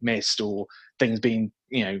dialogue missed or things being,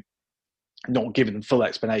 not given full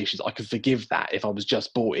explanations. I could forgive that if I was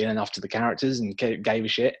just bought in enough to the characters and gave a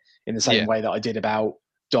shit in the same way that I did about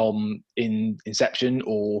Dom in Inception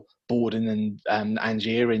or Borden and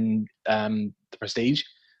Angier in The Prestige.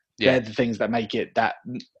 They're the things that that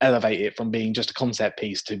elevate it from being just a concept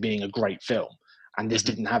piece to being a great film. And this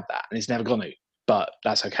didn't have that, and it's never going to. But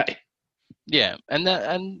that's okay. Yeah,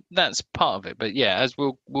 and that's part of it. But yeah, as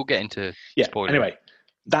we'll get into spoilers. Anyway,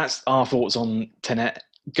 that's our thoughts on Tenet.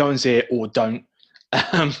 Go and see it or don't.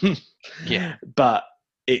 But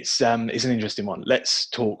it's an interesting one. Let's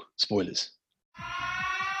talk spoilers.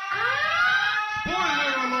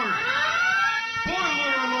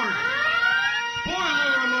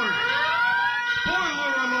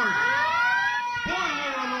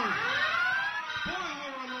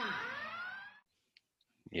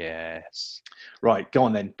 Yes. Right, go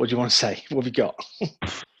on then. What do you want to say? What have you got?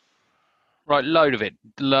 Right, load of it.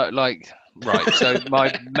 Like, Right. So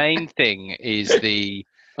my main thing is the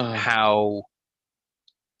Uh, how.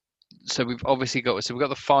 So we've obviously got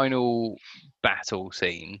the final battle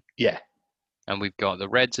scene, yeah, and we've got the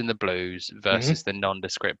reds and the blues hmm versus the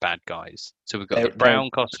nondescript bad guys. So we've got the they're brown brown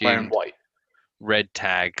and costumed, white. red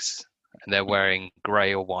tags, and they're wearing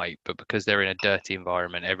grey or white, but because they're in a dirty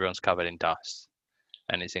environment, everyone's covered in dust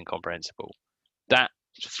and it's incomprehensible. That's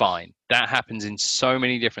fine. That happens in so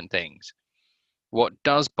many different things. What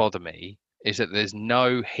does bother me is that there's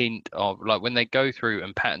no hint of, like, when they go through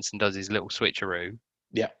and Pattinson does his little switcheroo,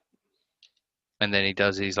 Yeah, and then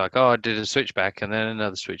he's like, oh, I did a switchback and then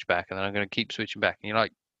another switchback, and then I'm going to keep switching back. And you're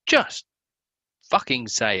like, just fucking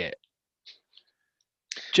say it.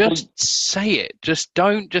 well, Just say it. Just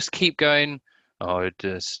don't just keep going, oh,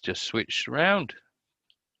 just switch around.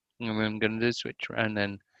 And I'm going to do switch around.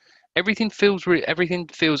 Then everything feels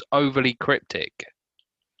overly cryptic.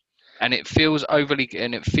 And it feels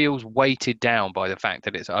weighted down by the fact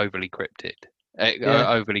that it's yeah, overly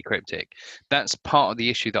cryptic. That's part of the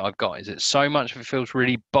issue that I've got, is that so much of it feels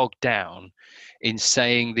really bogged down in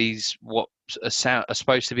saying these what are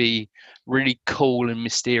supposed to be really cool and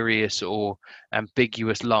mysterious or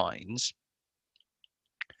ambiguous lines,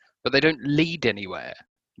 but they don't lead anywhere.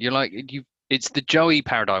 You're like, it's the Joey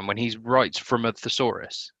paradigm when he writes from a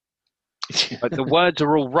thesaurus. Like, the words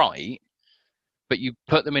are all right, but you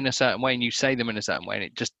put them in a certain way and you say them in a certain way, and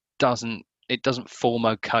it doesn't form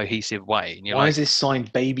a cohesive way. And you're Why is like, this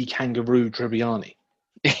signed Baby Kangaroo Tribbiani?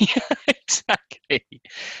 yeah,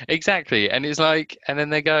 exactly. And it's like, and then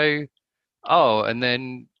they go, oh, and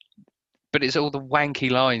then, but it's all the wanky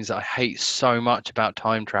lines that I hate so much about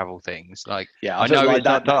time travel things. Like, Yeah, I feel like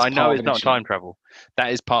that's I know part of it's an not issue. time travel.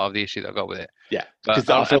 That is part of the issue that I've got with it. Yeah, But because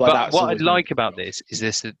I feel like that's what I'd always been. like about this is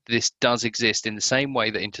that this does exist in the same way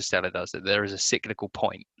that Interstellar does. That there is a cyclical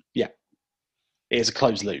point. Yeah, it is a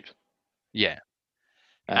closed loop. Yeah.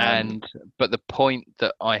 Um, And but the part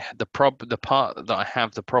that I have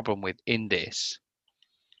the problem with in this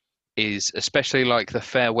is especially like the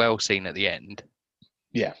farewell scene at the end,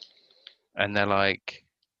 yeah, and they're like,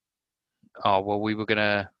 oh well, what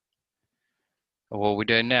are we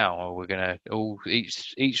doing now? Or we're gonna all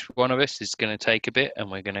each one of us is gonna take a bit, and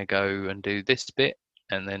we're gonna go and do this bit,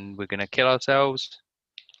 and then we're gonna kill ourselves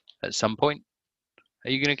at some point.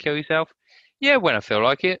 Are you gonna kill yourself? Yeah, when I feel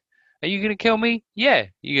like it. Are you gonna kill me? Yeah.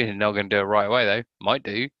 You're not gonna do it right away though. Might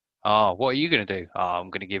do. Ah, what are you gonna do? Ah, I'm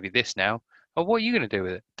gonna give you this now. Oh, what are you gonna do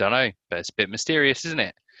with it? Don't know. But it's a bit mysterious, isn't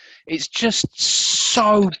it? It's just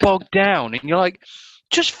so bogged down, and you're like,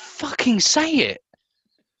 just fucking say it.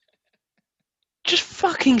 Just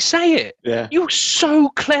fucking say it. yeah. You're so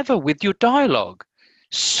clever with your dialogue.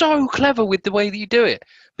 So clever with the way that you do it.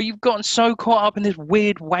 But you've gotten so caught up in this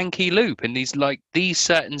weird wanky loop in these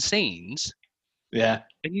certain scenes, Yeah.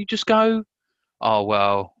 and you just go, oh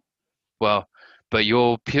well, but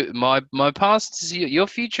my past is your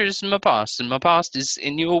future is my past, and my past is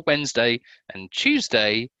in your Wednesday, and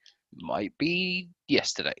Tuesday might be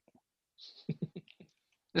yesterday.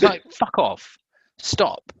 It's like, fuck off,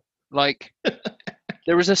 stop. Like,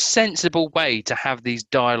 there is a sensible way to have these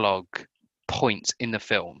dialogue points in the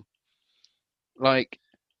film, like,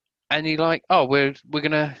 and you're like, oh, we're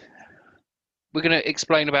gonna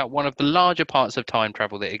explain about one of the larger parts of time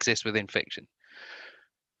travel that exists within fiction,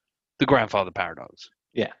 the grandfather paradox.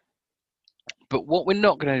 Yeah. But what we're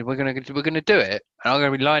not gonna do, we're gonna do it, and I'm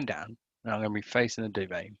gonna be lying down, and I'm gonna be facing the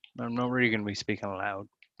duvet. I'm not really gonna be speaking aloud,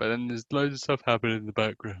 but then there's loads of stuff happening in the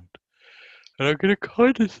background, and I'm gonna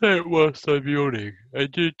kind of say it whilst I'm yawning, and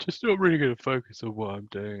you're just not really gonna focus on what I'm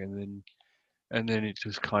doing, and then it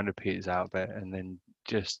just kind of peters out a bit, and then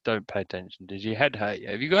just don't pay attention. Did your head hurt you?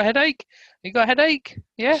 Have you got a headache? You got a headache?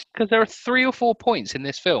 Yeah, because there are 3 or 4 points in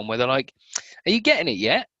this film where they're like, "Are you getting it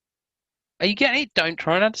yet? Are you getting it? Don't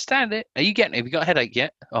try and understand it. Are you getting it? Have you got a headache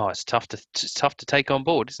yet? Oh, it's tough to take on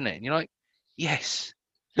board, isn't it?" And you're like, yes.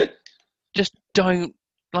 Just don't,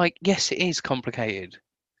 like, yes, it is complicated.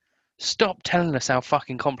 Stop telling us how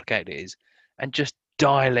fucking complicated it is, and just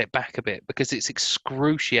dial it back a bit, because it's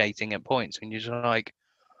excruciating at points when you're just like,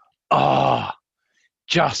 ah,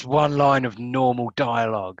 just one line of normal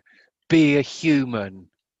dialogue. Be a human.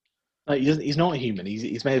 Like, he's not a human.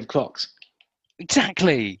 He's made of clocks.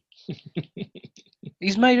 Exactly.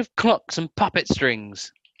 He's made of clocks and puppet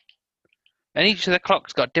strings. And each of the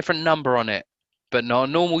clocks got a different number on it. But not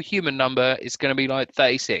a normal human number. It's going to be like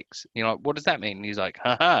 36. You're like, what does that mean? And he's like,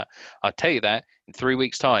 haha, I'll tell you that in 3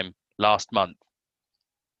 weeks' time, last month.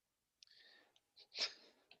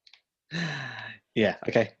 Yeah.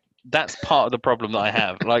 Okay. That's part of the problem that I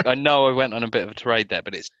have. Like, I know I went on a bit of a tirade there,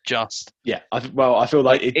 but it's just Yeah, I feel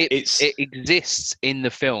like like it's it exists in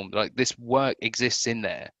the film. Like, this work exists in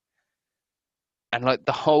there, and like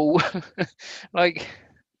the whole like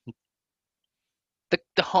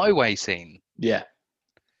the highway scene, yeah,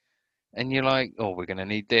 and you're like, oh, we're gonna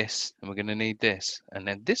need this, and we're gonna need this, and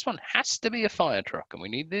then this one has to be a fire truck, and we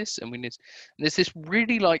need this, and we need. And there's this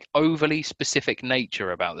really like overly specific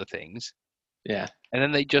nature about the things, yeah. and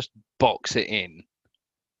then they just box it in.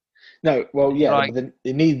 No, well, And you're yeah, like, but then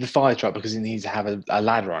it needs the fire truck because it needs to have a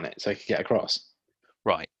ladder on it so it can get across,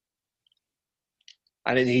 right.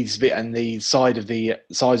 and it needs to be, and the size of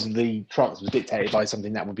the trucks was dictated by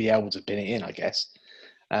something that would be able to pin it in, I guess.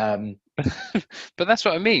 Um, But that's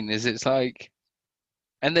what I mean, is it's like,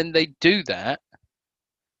 and then they do that,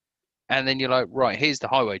 and then you're like, right, here's the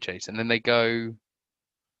highway chase, and then they go,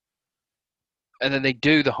 and then they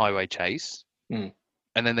do the highway chase, mm,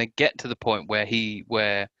 and then they get to the point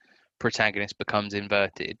where protagonist becomes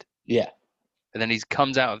inverted, yeah, and then he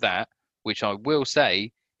comes out of that, which I will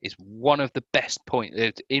say is one of the best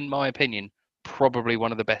in my opinion, probably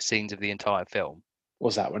one of the best scenes of the entire film.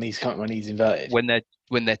 what's that when he's inverted?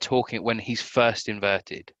 When they're talking when he's first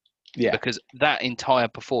inverted, Yeah, because that entire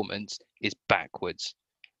performance is backwards.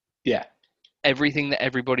 yeah, Everything that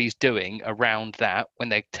everybody's doing around that, when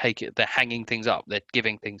they take it, they're hanging things up, they're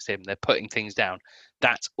giving things to him, they're putting things down.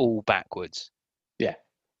 That's all backwards, yeah,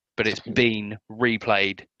 but it's been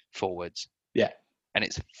replayed forwards, yeah, and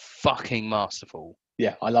it's fucking masterful.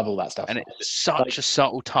 yeah. I love all that stuff. And it's such Like, a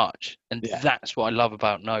subtle touch, and yeah, that's what I love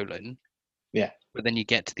about Nolan. yeah, But then you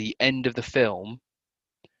get to the end of the film,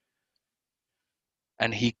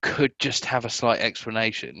 and he could just have a slight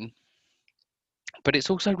explanation, but it's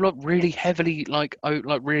also like really heavily like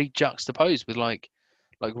really juxtaposed with like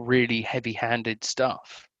really heavy-handed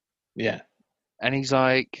stuff. yeah. And he's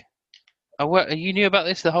like, "Oh, what? You knew about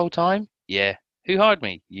this the whole time? Yeah. Who hired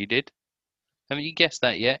me? You did. Haven't you guessed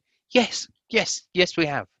that yet? Yes, yes, yes, we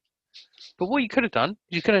have. But what you could have done,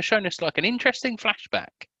 you could have shown us like an interesting flashback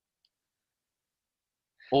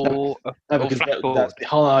No, or no, or because flash that's forward. the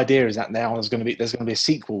whole idea is that now there's going to be a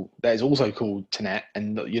sequel that is also called Tenet,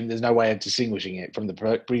 and there's no way of distinguishing it from the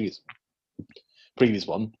previous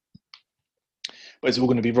one. But it's all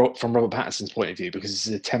going to be from Robert Pattinson's point of view because it's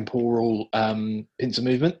a temporal pincer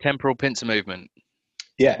movement. Temporal pincer movement,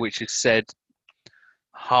 Yeah, which is said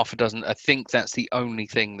half a dozen. I think that's the only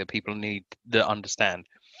thing that people need to understand.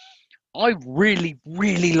 I really,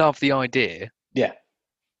 really love the idea yeah,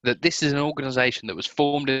 that this is an organization that was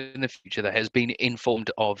formed in the future that has been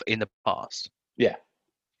informed of in the past, yeah,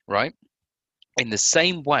 right? In the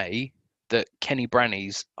same way that Kenny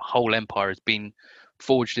Branny's whole empire has been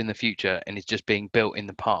forged in the future and is just being built in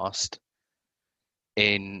the past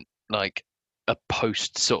in like a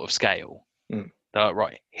post sort of scale. mm. They're like,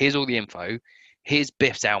 right, here's all the info. Here's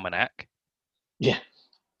Biff's almanac. yeah,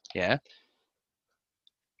 Yeah.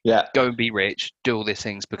 yeah, Go and be rich, do all these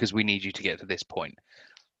things because we need you to get to this point.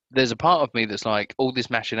 There's a part of me that's like, all this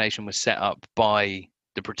machination was set up by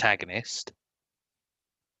the protagonist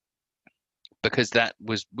because that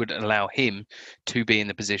would allow him to be in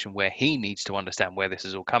the position where he needs to understand where this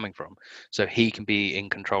is all coming from so he can be in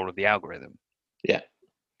control of the algorithm, yeah,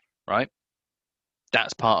 right?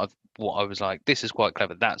 That's part of what I was like, this is quite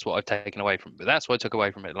clever. That's what I've taken away from it. But that's what I took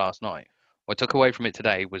away from it last night. What I took away from it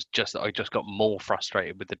today was just that I just got more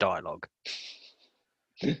frustrated with the dialogue.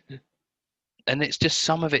 And it's just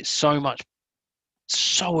some of it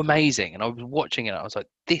so amazing. And I was watching it, I was like,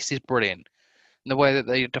 this is brilliant. And the way that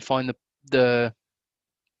they define the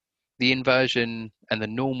the inversion and the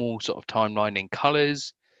normal sort of timeline in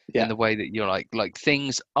colors, yeah, and the way that you're like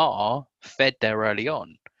things are fed there early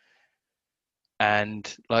on,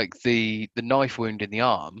 and like the knife wound in the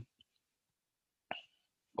arm,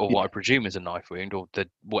 or what yeah, I presume is a knife wound, or the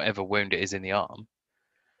whatever wound it is in the arm,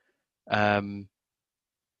 um,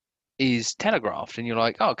 is telegraphed, and you're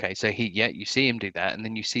like, oh, okay, so you see him do that, and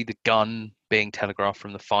then you see the gun being telegraphed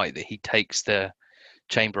from the fight that he takes the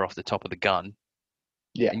chamber off the top of the gun,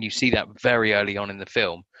 yeah, and you see that very early on in the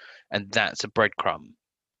film, and that's a breadcrumb.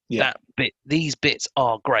 yeah, That bit, these bits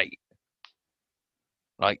are great.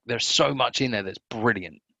 Like there's so much in there that's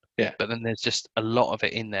brilliant, yeah. but then there's just a lot of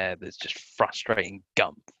it in there that's just frustrating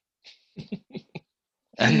gump,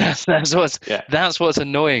 and Yeah. that's what's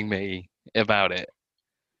annoying me about it,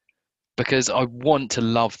 because I want to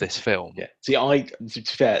love this film. Yeah. See, to be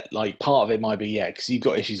fair, like part of it might be because you've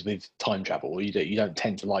got issues with time travel, or you don't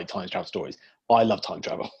tend to like time travel stories. I love time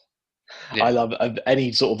travel. Yeah. I love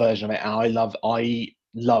any sort of version of it, and I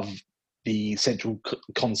love the central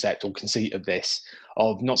concept or conceit of this,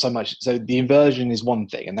 of not so much. So the inversion is one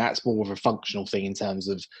thing, and that's more of a functional thing in terms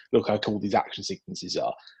of, look how cool these action sequences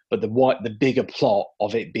are. But the bigger plot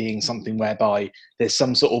of it being something whereby there's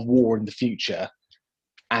some sort of war in the future,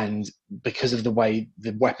 and because of the way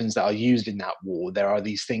the weapons that are used in that war, there are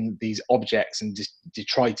these things, these objects and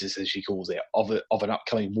detritus, as she calls it, of an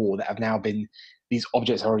upcoming war that have now been, these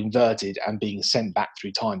objects are inverted and being sent back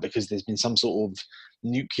through time because there's been some sort of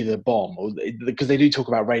nuclear bomb, or because they do talk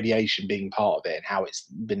about radiation being part of it and how it's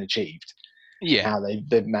been achieved. Yeah. How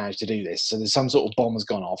they've managed to do this. So there's some sort of bomb has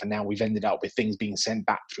gone off, and now we've ended up with things being sent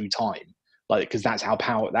back through time, like, because that's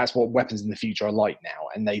what weapons in the future are like now.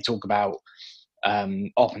 And they talk about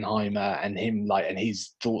Oppenheimer and him, like, and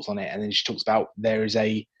his thoughts on it. And then she talks about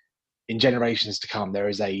in generations to come, there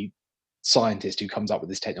is a scientist who comes up with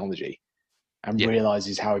this technology and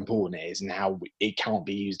realizes how important it is and how it can't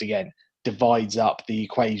be used again, divides up the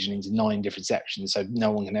equation into 9 different sections so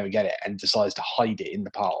no one can ever get it, and decides to hide it in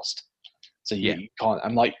the past. So you can't.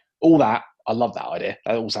 I'm like, all that. I love that idea.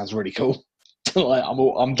 That all sounds really cool. Like,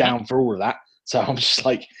 I'm down for all of that. So I'm just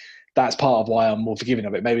like, that's part of why I'm more forgiving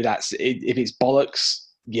of it. Maybe that's it, if it's bollocks.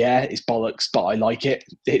 Yeah, it's bollocks, but I like it.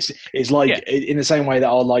 It's like in the same way that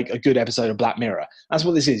I'll like a good episode of Black Mirror. That's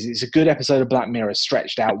what this is. It's a good episode of Black Mirror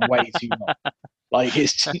stretched out way too long. Like,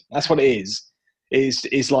 that's what it is.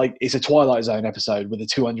 It's like it's a Twilight Zone episode with a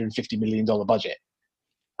 $250 million budget.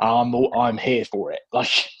 I'm here for it. Like,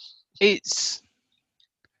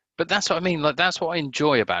 but that's what I mean. Like, that's what I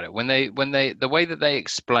enjoy about it when they the way that they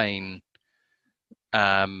explain,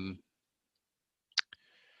 when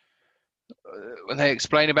they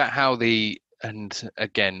explain about how and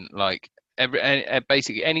again, like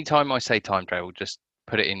basically any time I say time travel, just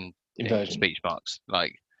put it in speech marks.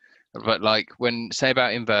 Like, but like when say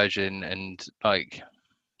about inversion and like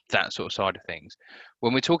that sort of side of things,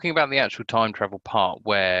 when we're talking about the actual time travel part,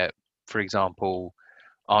 where, for example,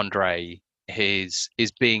 Andre is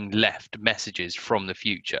being left messages from the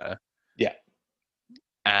future,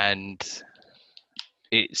 and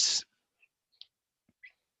they're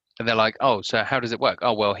like, oh, so how does it work?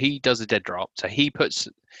 Oh, well, he does a dead drop, so he puts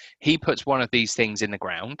one of these things in the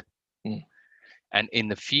ground, and in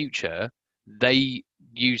the future they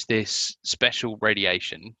use this special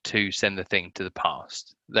radiation to send the thing to the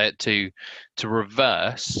past, that to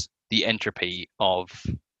reverse the entropy of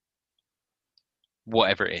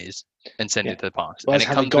whatever it is and send it to the past. Well, and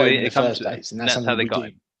that's how they got him in the first place, and that's how they got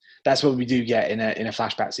him. That's what we do get in a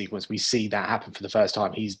flashback sequence. We see that happen for the first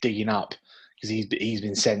time. He's digging up because he's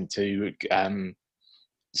been sent to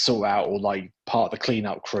sort out, or like part of the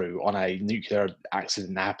cleanup crew on a nuclear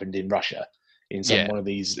accident that happened in Russia, in one of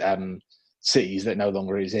these cities that no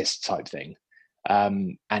longer exist, type thing.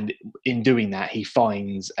 And in doing that, he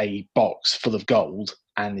finds a box full of gold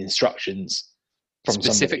and instructions from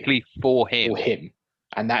specifically somebody, for him.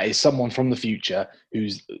 And that is someone from the future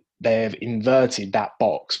they've inverted that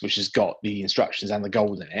box, which has got the instructions and the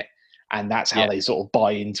gold in it. And that's how they sort of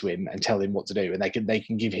buy into him and tell him what to do. And they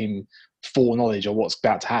can give him foreknowledge of what's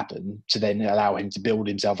about to happen to then allow him to build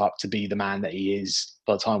himself up to be the man that he is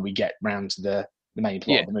by the time we get round to the main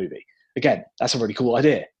plot of the movie. Again, that's a really cool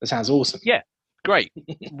idea. That sounds awesome. Yeah, great.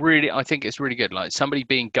 Really, I think it's really good. Like, somebody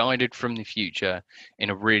being guided from the future in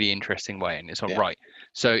a really interesting way. And it's not right.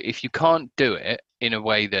 So if you can't do it in a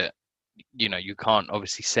way that, you can't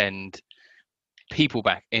obviously send people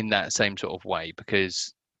back in that same sort of way,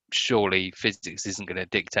 because surely physics isn't going to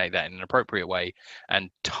dictate that in an appropriate way, and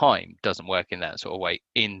time doesn't work in that sort of way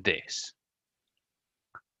in this.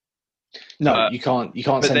 No, you can't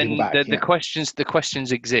send people back. The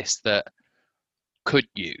questions exist that could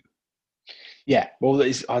you? Yeah, well,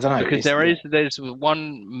 I don't know, because there's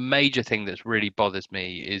one major thing that's really bothers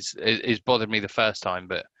me is bothered me the first time,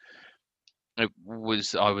 but I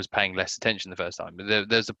was paying less attention the first time. But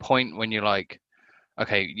there's a point when you're like,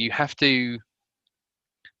 okay, you have to.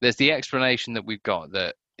 There's the explanation that we've got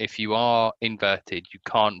that if you are inverted, you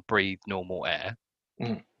can't breathe normal air.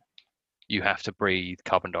 You have to breathe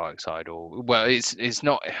carbon dioxide, it's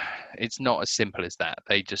not as simple as that.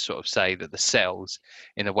 They just sort of say that the cells,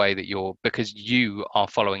 in a way that because you are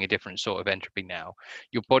following a different sort of entropy now,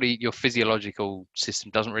 your body, your physiological system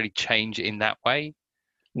doesn't really change in that way.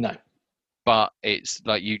 No. But it's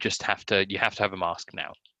like you have to have a mask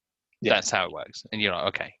now. Yeah. That's how it works. And you're like,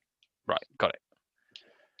 okay, right, got it.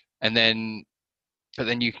 But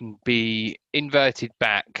then you can be inverted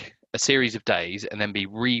back a series of days and then be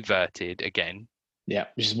reverted again. Yeah,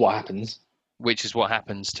 which is what happens. Which is what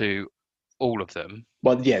happens to all of them.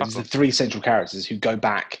 Well, yeah, there's the 3 central characters who go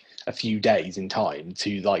back a few days in time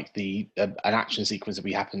to like an action sequence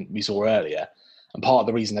that we saw earlier, And part of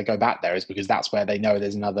the reason they go back there is because that's where they know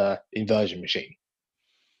there's another inversion machine.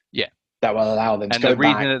 Yeah. That will allow them to And go the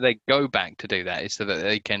reason back. that they go back to do that is so that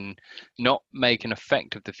they can not make an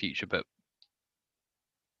effect of the future, but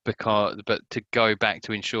to go back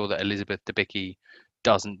to ensure that Elizabeth Debicki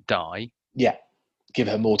doesn't die. Yeah. Give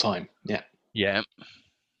her more time. Yeah. Yeah.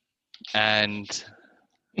 And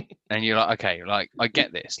you're like, okay, like I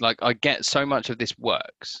get this. Like I get so much of this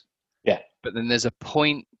works. Yeah. But then there's a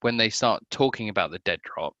point when they start talking about the dead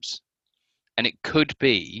drops, and it could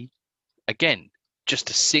be, again, just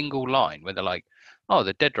a single line where they're like, oh,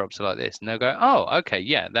 the dead drops are like this. And they'll go, oh, okay,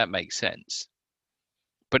 yeah, that makes sense.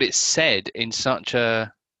 But it's said in such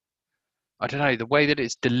a, I don't know, the way that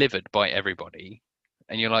it's delivered by everybody.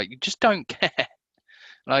 And you're like, you just don't care.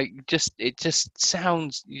 Like, it just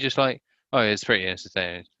sounds, you're just like, oh, it's pretty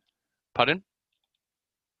interesting. Pardon?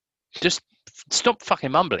 Just stop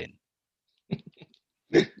fucking mumbling.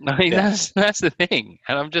 I mean, Yeah. that's the thing.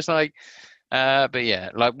 And I'm just like, but yeah,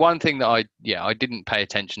 like one thing that I didn't pay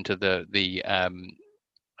attention to the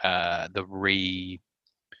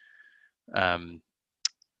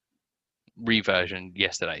reversion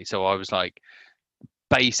yesterday. So I was like,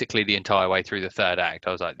 basically the entire way through the third act,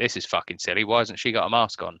 I was like, this is fucking silly. Why hasn't she got a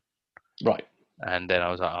mask on? Right. And then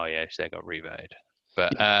I was like, oh yeah, they got reverted.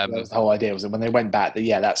 But that was the whole idea. Was that when they went back,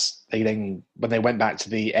 when they went back to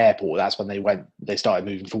the airport, that's when they started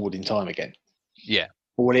moving forward in time again. Yeah.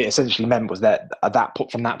 But what it essentially meant was that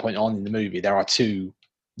from that point on in the movie, there are two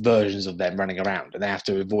versions of them running around, and they have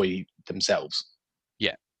to avoid themselves.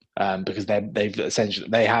 Yeah. Because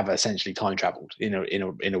they have essentially time traveled in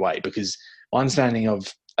a way. Because my understanding of,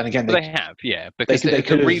 and again, they have, yeah, because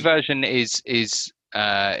the reversion is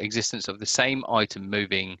existence of the same item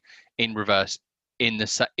moving in reverse in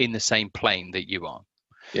the same plane that you are.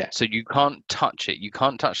 Yeah. So you can't touch it. You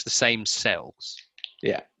can't touch the same cells.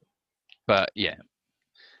 Yeah. But yeah.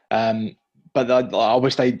 But I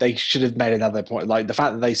wish they should have made another point. Like the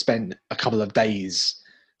fact that they spent a couple of days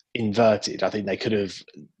inverted, I think they could have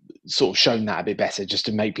sort of shown that a bit better, just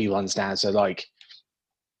to make people understand. So like,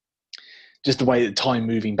 just the way that time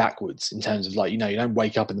moving backwards in terms of like, you don't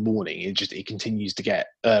wake up in the morning, it continues to get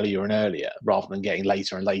earlier and earlier rather than getting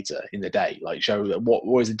later and later in the day. Like, show that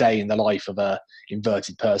what is a day in the life of a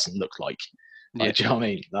inverted person look like. Like, yeah. do you know what I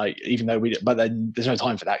mean? Like, even though but then there's no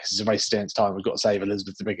time for that because it's a race against time. We've got to save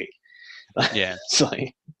Elizabeth Debicki. Yeah. It's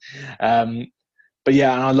like, but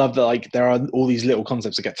yeah, and I love that, like, there are all these little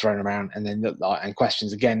concepts that get thrown around, and then and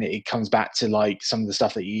questions. Again, it comes back to like some of the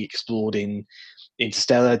stuff that you explored in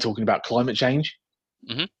Interstellar, talking about climate change.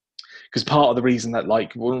 Because part of the reason that,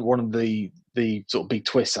 like, one of the sort of big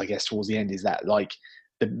twists, I guess, towards the end is that, like,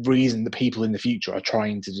 the reason the people in the future are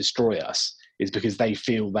trying to destroy us is because they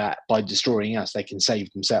feel that by destroying us, they can save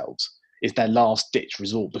themselves. It's their last ditch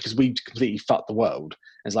resort because we've completely fucked the world.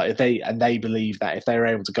 It's like they believe that if they're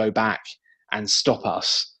able to go back and stop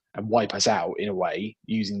us and wipe us out in a way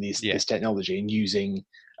using this technology and using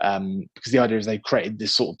because the idea is they've created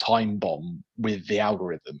this sort of time bomb with the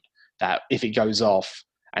algorithm that if it goes off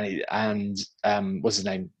and what's his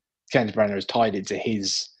name, Kenneth Branagh has tied it to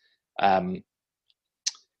his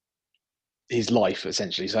life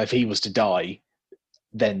essentially. So if he was to die,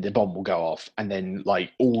 then the bomb will go off, and then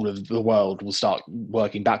like all of the world will start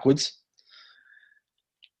working backwards.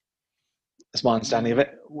 That's my understanding of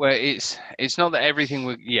it. Well, it's not that everything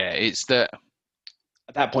would. Yeah, it's that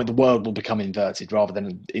at that point the world will become inverted rather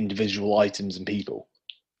than individual items and people.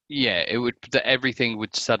 Yeah, it would. That everything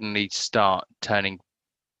would suddenly start turning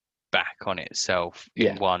back on itself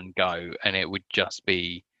in one go, and it would just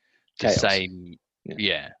be the chaos. Same.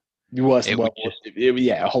 Yeah. Worse than world war.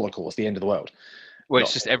 A Holocaust, the end of the world. Well,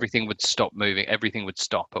 it's just everything would stop moving. Everything would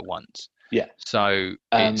stop at once. Yeah. So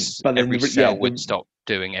every cell would stop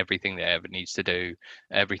doing everything that it ever needs to do.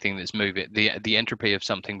 Everything that's moving, the entropy of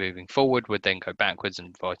something moving forward would then go backwards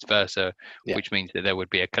and vice versa, which means that there would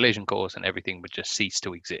be a collision course and everything would just cease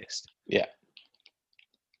to exist. Yeah.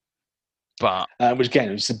 But which again,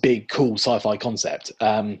 it's a big, cool sci-fi concept.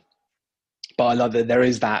 But I love that there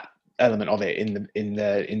is that element of it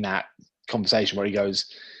in that conversation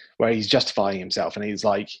where he's justifying himself, and he's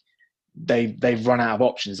like, they've run out of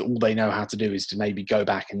options. All they know how to do is to maybe go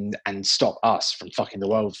back and stop us from fucking the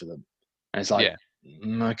world for them. And it's like,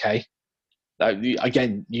 okay.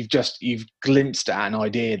 Again, you've glimpsed at an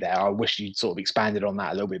idea there. I wish you'd sort of expanded on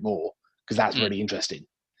that a little bit more, because that's really interesting.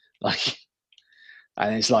 Like,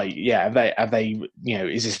 and it's like, have they,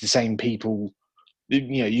 is this the same people?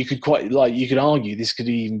 You could argue this could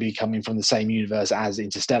even be coming from the same universe as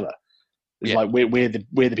Interstellar. It's like we're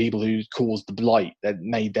the people who caused the blight that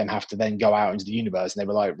made them have to then go out into the universe, and they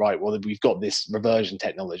were like, right, well, we've got this reversion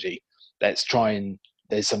technology. let's try and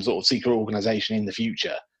there's some sort of secret organization in the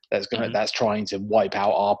future that's trying to wipe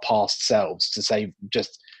out our past selves to save,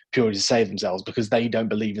 just purely to save themselves, because they don't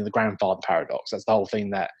believe in the grandfather paradox. That's the whole thing,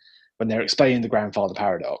 that when they're explaining the grandfather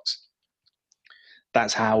paradox,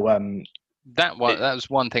 that's how that was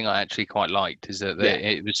one thing I actually quite liked, is that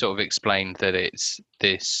it was sort of explained that it's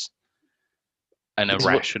an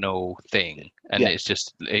irrational thing, and it's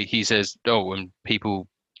just, he says, oh, and people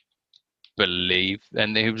believe,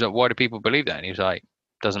 and he was like, why do people believe that? And he was like,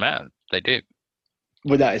 doesn't matter, they do.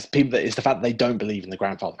 Well, that is people. It's the fact that they don't believe in the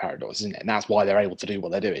grandfather paradox, isn't it? And that's why they're able to do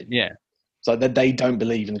what they're doing. Yeah. So that they don't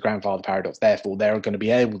believe in the grandfather paradox, therefore they're going to be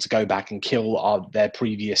able to go back and kill their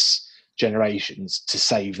previous generations to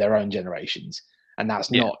save their own generations. And that's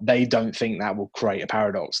not. They don't think that will create a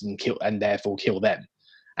paradox and therefore kill them.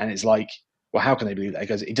 And it's like, well, how can they believe that?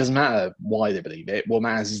 Because it doesn't matter why they believe it. What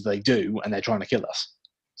matters is they do, and they're trying to kill us.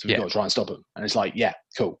 So we've got to try and stop them. And it's like, yeah,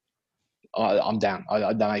 cool. I'm down.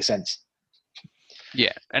 That makes sense.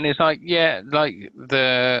 Yeah, and it's like, yeah, like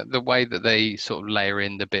the way that they sort of layer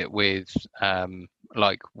in the bit with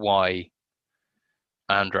like why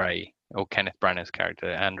Andre, or Kenneth Branagh's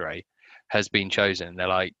character Andre, has been chosen. They're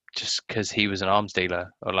like, just because he was an arms dealer,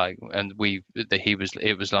 or like, and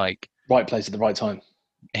it was like right place at the right time.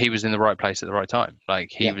 He was in the right place at the right time. Like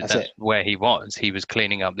that's where he was. He was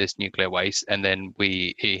cleaning up this nuclear waste, and then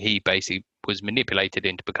he basically was manipulated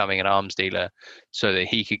into becoming an arms dealer so that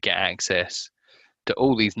he could get access to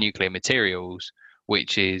all these nuclear materials,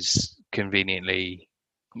 which is conveniently,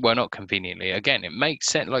 well, not conveniently, again, it makes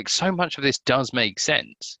sense. Like, so much of this does make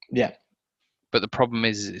sense. Yeah. But the problem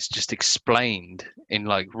is it's just explained in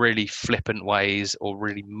like really flippant ways or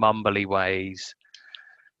really mumbly ways.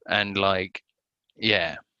 And like,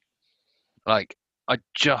 yeah, like I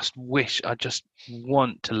just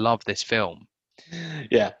want to love this film.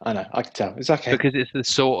 Yeah, I know. I can tell. It's okay. Because it's the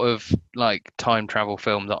sort of like time travel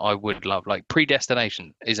film that I would love. Like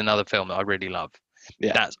Predestination is another film that I really love.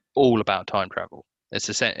 Yeah. That's all about time travel. It's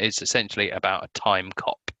essentially about a time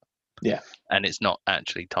cop. Yeah. And it's not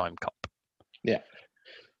actually Time Cop. Yeah.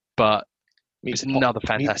 But it's another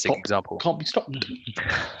fantastic example. Can't be stopped.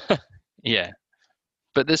 Yeah.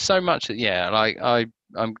 But there's so much that, yeah, like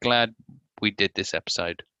I'm glad we did this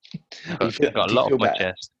episode. I've got a lot off my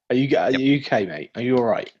chest. Are you okay, mate? Are you all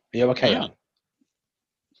right? Are you okay, Alan?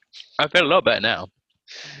 I feel a lot better now.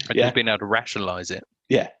 I've just been able to rationalize it.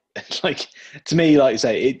 Yeah. Like, to me, like I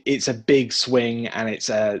say, it's a big swing, and it's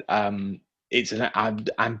an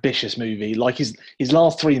ambitious movie. Like his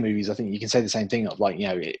last three movies, I think you can say the same thing of, like, you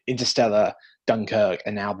know, Interstellar, Dunkirk,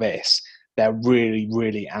 and now this. They're really,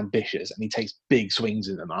 really ambitious, and he takes big swings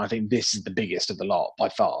in them. And I think this is the biggest of the lot by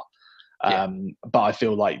far. Yeah. But I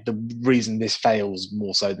feel like the reason this fails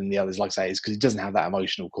more so than the others, like I say, is because it doesn't have that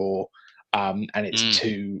emotional core, and it's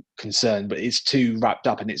too concerned, but it's too wrapped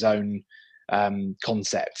up in its own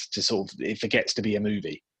concept to sort of, it forgets to be a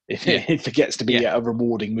movie. It forgets to be a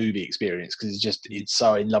rewarding movie experience, because it's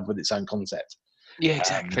so in love with its own concept. Yeah,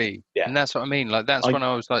 exactly. And that's what I mean. Like, that's when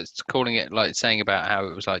I was like calling it, like saying about how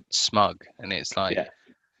it was like smug, and it's like,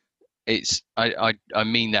 it's I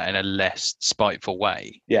mean that in a less spiteful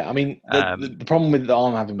way. Yeah, I mean the problem that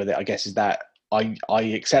I'm having with it, I guess, is that I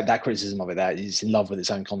accept that criticism of it, that it's in love with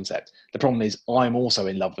its own concept. The problem is I'm also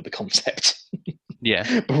in love with the concept. Yeah.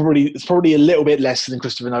 It's probably a little bit less than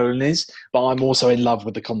Christopher Nolan is, but I'm also in love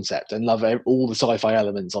with the concept and love all the sci-fi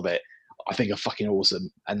elements of it. I think are fucking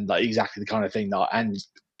awesome, and like exactly the kind of thing that, and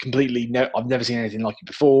completely I've never seen anything like it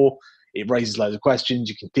before. It raises loads of questions.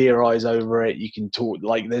 You can theorize over it. You can talk,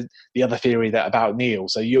 like the other theory that about Neil.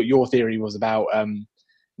 So your theory was about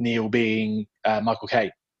Neil being Michael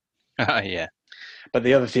Caine. Yeah. But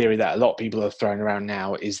the other theory that a lot of people are throwing around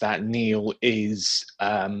now is that Neil is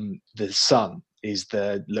the son, is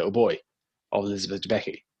the little boy of Elizabeth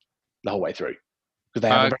Debicki the whole way through, because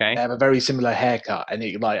they have a very similar haircut, and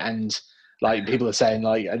people are saying,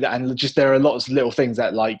 like, and just there are lots of little things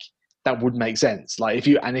that, like, that would make sense. Like,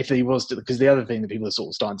 if he was to, because the other thing that people are sort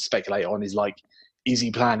of starting to speculate on is, like, is he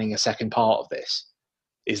planning a second part of this?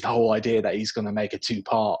 Is the whole idea that he's going to make a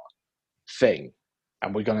 2-part thing,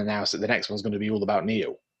 and we're going to announce that the next one's going to be all about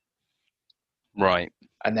Neil, right?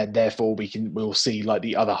 And then therefore we'll see, like,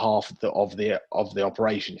 the other half of the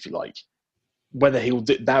operation, if you like. Whether he'll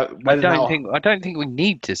do that, I don't think we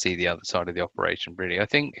need to see the other side of the operation, really. I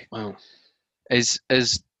think as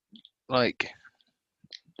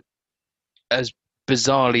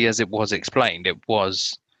bizarrely as it was explained,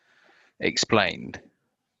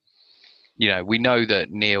 You know, we know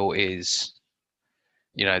that Neil is,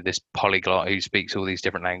 you know, this polyglot who speaks all these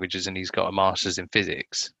different languages, and he's got a master's in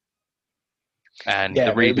physics. And Yeah,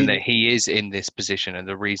 the but it'd reason be that he is in this position and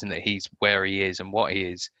the reason that he's where he is and what he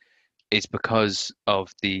is because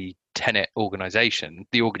of the Tenet organization,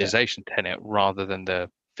 the yeah, organization Tenet, rather than the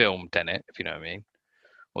film Tenet, if you know what I mean,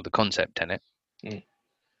 or the concept Tenet. mm,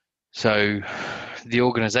 So the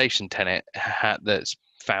organization Tenet that's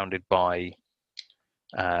founded by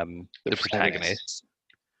the the protagonist. protagonist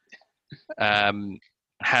um,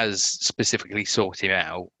 has specifically sought him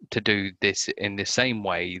out to do this in the same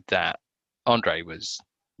way that Andre was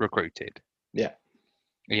recruited. Yeah,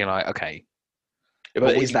 And you're like, okay, but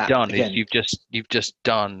but what is you've that done is again? you've just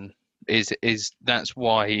done is that's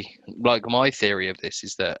why, like, my theory of this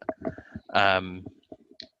is that um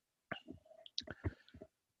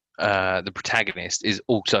the protagonist is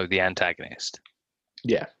also the antagonist,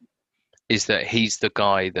 Yeah, is that he's the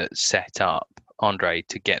guy that set up Andre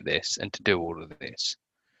to get this and to do all of this,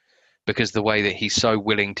 because the way that he's so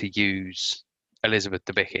willing to use Elizabeth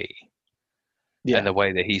Debicki, and yeah, the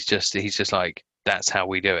way that he's just like, that's how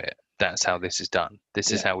we do it, that's how this is done,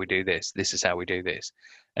 this is yeah, how we do this, this is how we do this.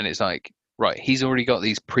 And it's like, right, he's already got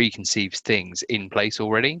these preconceived things in place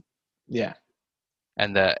already, yeah,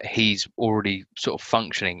 and that he's already sort of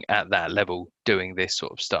functioning at that level doing this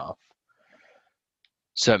sort of stuff.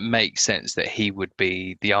 So it makes sense that he would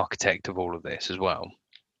be the architect of all of this as well.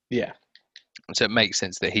 yeah, So it makes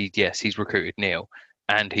sense that he's recruited Neil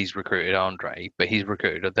and he's recruited Andre, but he's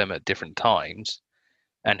recruited them at different times,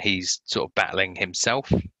 and he's sort of battling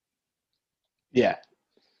himself. yeah.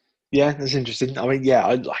 Yeah, that's interesting. I mean, yeah,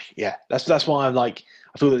 I like, yeah, that's why I'm like,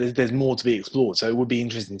 I feel that there's more to be explored. So it would be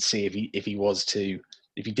interesting to see if he was to,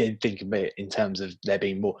 if he did think of it in terms of there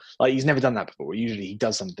being more. Like he's never done that before. Usually he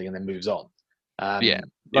does something and then moves on. Yeah,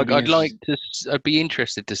 It would like be interesting. I'd be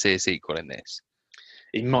interested to see a sequel in this.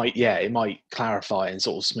 It might, yeah, it might clarify and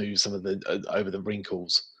sort of smooth some of the over the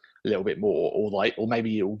wrinkles a little bit more, or like, or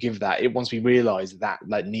maybe it will give that. It once we realise that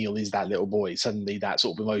like Neil is that little boy, suddenly that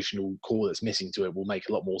sort of emotional core that's missing to it will make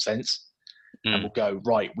a lot more sense. And Mm, we'll go,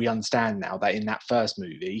 right, we understand now that in that first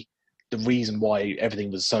movie, the reason why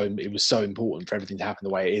everything was so important for everything to happen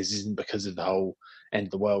the way it is isn't because of the whole end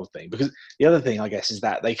of the world thing. Because the other thing, I guess, is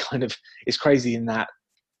that they kind of, it's crazy in that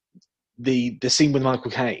the scene with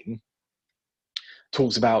Michael Caine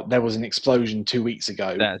talks about there was an explosion 2 weeks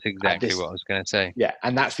ago that's at exactly this, what I was going to say. yeah,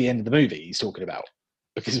 and that's the end of the movie he's talking about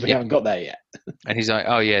because we Yeah, haven't got there yet. and he's like,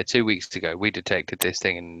 oh yeah, 2 weeks ago we detected this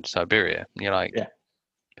thing in Siberia. And you're like, Yeah,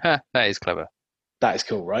 huh, that is clever. that is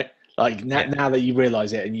cool, right? Like Yeah, now that you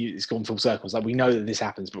realise it and it's gone full circle, it's like we know that this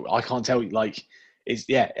happens, but I can't tell you. Like, it's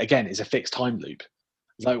yeah, again, it's a fixed time loop.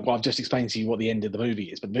 It's like, well, I've just explained to you what the end of the movie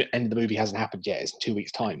is, but the end of the movie hasn't happened yet. It's in 2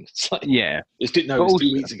 weeks' time. It's like yeah, no, but it's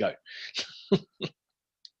two also, weeks ago.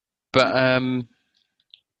 but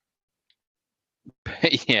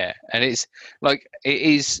yeah, and it's like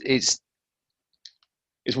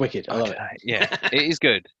It's wicked. I I love don't know, yeah, it. it is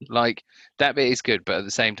good. Like, that bit is good, but at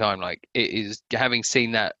the same time, like, it is, having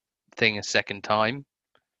seen that thing a second time,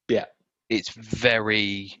 Yeah, it's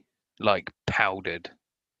very, like, powdered.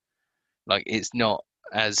 Like, it's not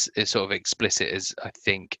as sort of explicit as I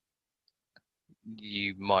think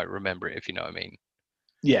you might remember it, if you know what I mean.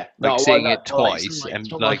 yeah. Like, No, well, seeing no, it like, twice, it's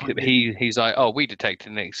and not like like I did. he's like, oh, we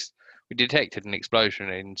detected an explosion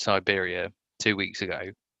in Siberia 2 weeks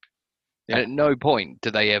ago, and Yeah, at no point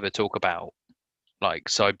do they ever talk about like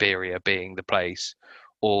Siberia being the place,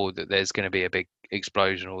 or that there's going to be a big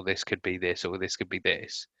explosion, or this could be this, or this could be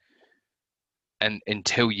this, and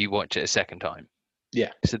until you watch it a second time.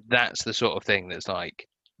 yeah, So that's the sort of thing that's like,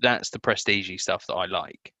 that's the prestige stuff that I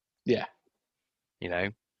like, yeah. you know.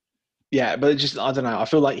 Yeah, but it just I don't know. I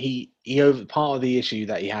feel like he over part of the issue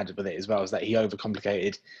that he had with it as well is that he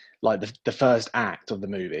overcomplicated like the first act of the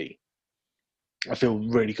movie. I feel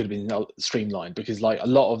really could have been streamlined because like a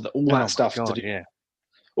lot of all Oh that my stuff to god, do, yeah,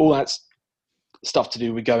 all that stuff to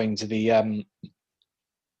do with going to the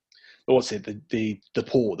what's it the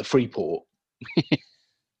port, the free port.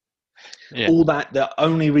 yeah, All that the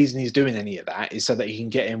only reason he's doing any of that is so that he can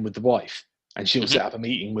get in with the wife and she'll hmm set up a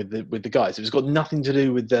meeting with the guys. It's got nothing to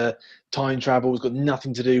do with the time travel. It's got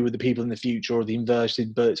nothing to do with the people in the future or the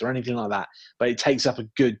inverted bullets or anything like that. But it takes up a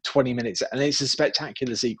good 20 minutes and it's a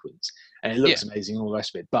spectacular sequence and it yeah, looks amazing and all the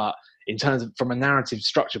rest of it. But in terms of from a narrative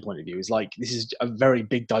structure point of view, it's like this is a very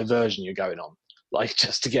big diversion you're going on, like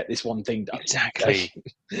just to get this one thing done. Like, exactly.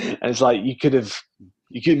 and it's like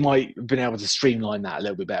you might have been able to streamline that a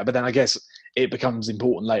little bit better. But then I guess it becomes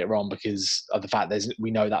important later on because of the fact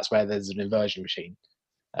we know that's where there's an inversion machine.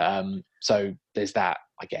 So there's that,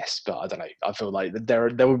 I guess. But I don't know. I feel like there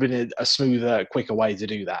would have been a smoother, quicker way to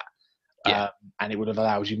do that, Yeah, and it would have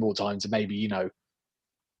allowed you more time to maybe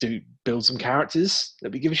do build some characters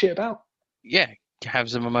that we give a shit about. yeah, have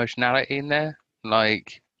some emotionality in there.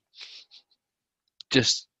 Like,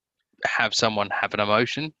 just have someone have an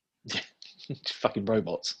emotion. Fucking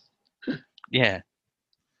robots. Yeah,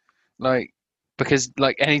 like because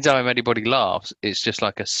like anytime anybody laughs, it's just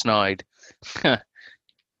like a snide.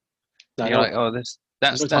 No, You're no, like, oh, this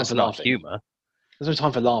there's no time that's for not laughing. humor. There's no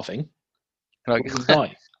time for laughing. Like, We're going to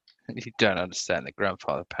die. you don't understand the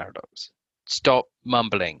grandfather paradox. Stop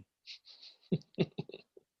mumbling.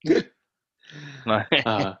 Like,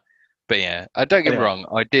 uh, but yeah, I don't get me anyway, wrong.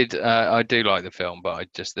 I do like the film, but I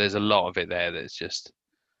just there's a lot of it there that's just.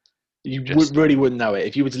 really wouldn't know it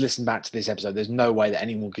if you were to listen back to this episode. There's no way that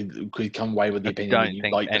anyone could come away with the I opinion that don't you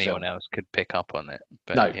think like the anyone film. else could pick up on it.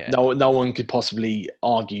 But No, yeah, no, no one could possibly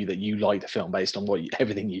argue that you like the film based on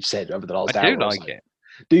everything you've said over the I last do hour or so. like it.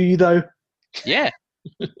 Do you though? Yeah,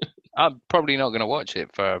 I'm probably not going to watch it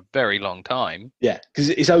for a very long time. Yeah, because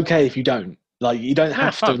it's okay if you don't. Like, you don't No,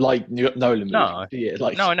 it's have to fine. like Nolan movies. No, Yeah,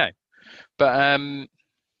 like, no, I know. But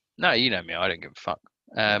no, you know me. I don't give a fuck.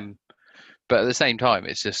 yeah, But at the same time,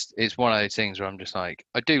 it's one of those things where I'm just like,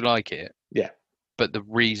 I do like it, yeah, but the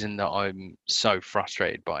reason that I'm so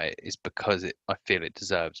frustrated by it is because I feel it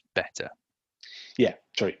deserves better. yeah,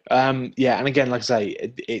 true. Yeah, and again, like I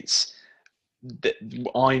say, it's that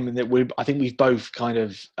I think we've both kind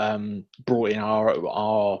of brought in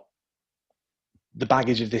our the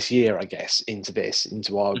baggage of this year, I guess,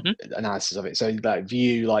 into our Hmm. analysis of it. So like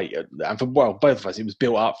view, like, and for well, both of us, it was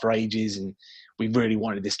built up for ages, and we really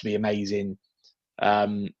wanted this to be amazing.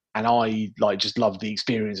 And I like just loved the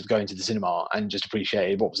experience of going to the cinema and just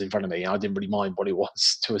appreciated what was in front of me. I didn't really mind what it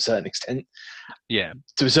was to a certain extent. Yeah,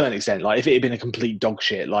 To a certain extent, like if it had been a complete dog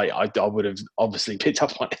shit, like I would have obviously picked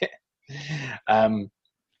up on it. Um,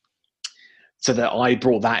 so that I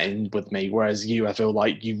brought that in with me, whereas you, I feel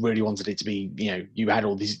like you really wanted it to be, you had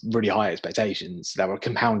all these really high expectations that were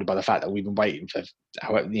compounded by the fact that we've been waiting for,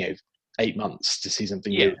 however, 8 months to see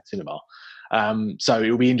something new yeah, in cinema. So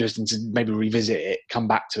it'll be interesting to maybe revisit it, come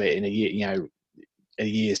back to it in a year, in a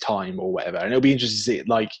year's time or whatever, and it'll be interesting to see it,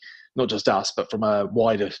 like, not just us, but from a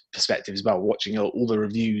wider perspective as well, watching all the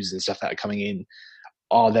reviews and stuff that are coming in.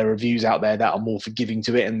 Are there reviews out there that are more forgiving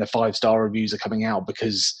to it, and the 5-star reviews are coming out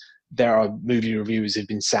because there are movie reviewers who've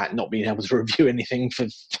been sat not being able to review anything for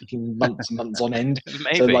fucking months and months on end. So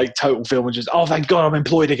maybe like Total Film are just, oh thank God I'm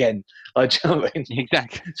employed again. Like, you know what I mean?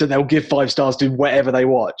 exactly. So they'll give 5 stars to whatever they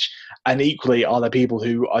watch. And equally are there people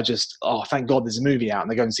who are just, oh thank God there's a movie out,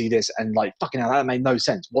 and they go and see this and like, fucking hell, that made no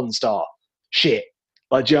sense. 1 star. Shit.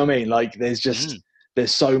 Like, do you know what I mean? Like Mm.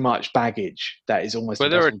 there's so much baggage that is almost Well,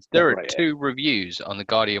 impossible to there are separate it. 2 reviews on the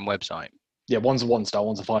Guardian website. Yeah, one's a 1 star,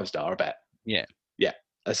 one's a 5 star, I bet. Yeah, Yeah.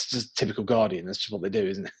 That's just typical Guardian. That's just what they do,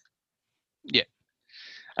 isn't it?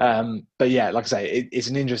 yeah, But yeah, like I say, it's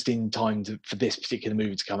an interesting time for this particular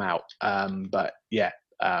movie to come out. But yeah,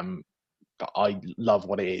 but I love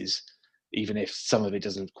what it is, even if some of it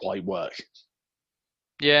doesn't quite work.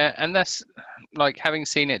 yeah, and that's like having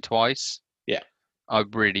seen it twice. Yeah, I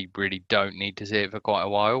really, really don't need to see it for quite a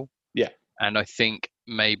while. yeah, And I think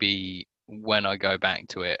maybe when I go back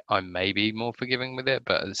to it, I may be more forgiving with it.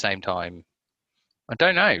 But at the same time, I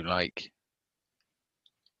don't know. Like,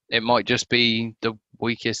 it might just be the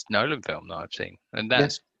weakest Nolan film that I've seen, and yeah,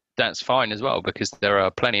 that's fine as well because there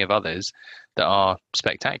are plenty of others that are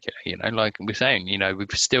spectacular. Like we're saying, we've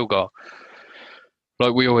still got,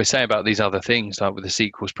 like we always say about these other things, like with the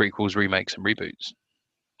sequels, prequels, remakes, and reboots.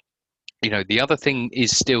 The other thing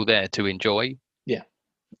is still there to enjoy. yeah.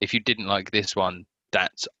 If you didn't like this one,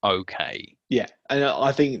 that's okay. Yeah, and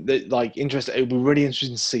I think that like it would be really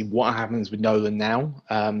interesting to see what happens with Nolan now.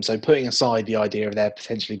 So putting aside the idea of there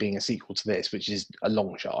potentially being a sequel to this, which is a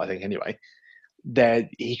long shot, I think anyway, there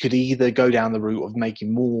he could either go down the route of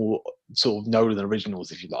making more sort of Nolan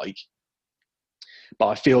originals, if you like. But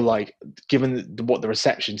I feel like, given what the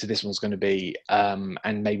reception to this one's going to be,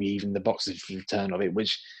 and maybe even the box office return of it,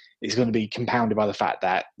 which is going to be compounded by the fact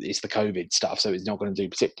that it's the COVID stuff, so it's not going to do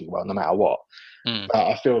particularly well no matter what. Mm.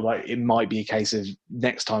 I feel like it might be a case of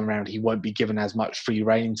next time around he won't be given as much free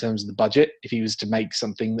reign in terms of the budget if he was to make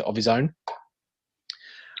something of his own.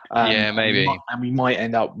 Yeah, maybe. And we might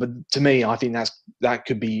end up, but to me, I think that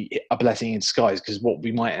could be a blessing in disguise, because what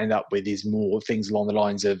we might end up with is more things along the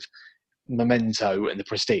lines of Memento and The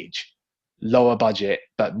Prestige, lower budget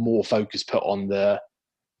but more focus put on the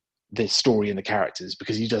story and the characters,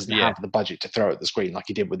 because he doesn't Yeah, have the budget to throw at the screen like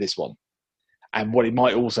he did with this one. And what it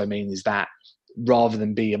might also mean is that rather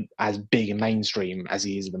than be as big and mainstream as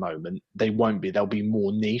he is at the moment, they won't be. They'll be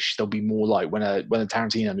more niche. They'll be more like when a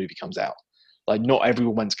Tarantino movie comes out. Like, not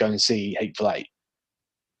everyone went to go and see Hateful Eight,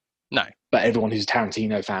 no, but everyone who's a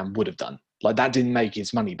Tarantino fan would have done. like that didn't make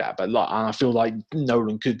its money back. But like, and I feel like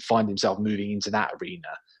Nolan could find himself moving into that arena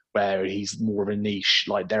where he's more of a niche.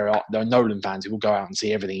 Like there are Nolan fans who will go out and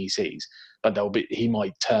see everything he sees, but he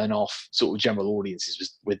might turn off sort of general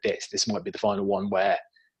audiences with this. This might be the final one where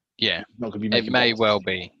not going to be making. It may well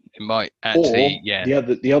be. It might Or actually,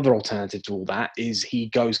 the other alternative to all that is he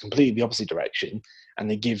goes completely the opposite direction, and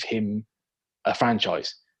they give him a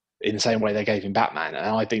franchise in the same way they gave him Batman.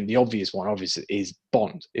 And I think the obvious one, obviously, is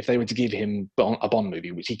Bond. If they were to give him a Bond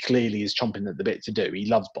movie, which he clearly is chomping at the bit to do, he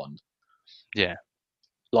loves Bond. Yeah.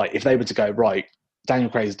 Like if they were to go, right,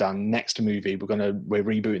 Daniel Craig's done, next movie we're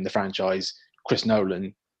rebooting the franchise, Chris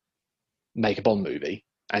Nolan, make a Bond movie.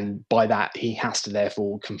 And by that, he has to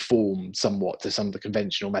therefore conform somewhat to some of the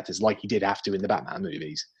conventional methods, like he did have to in the Batman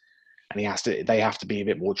movies. And they have to be a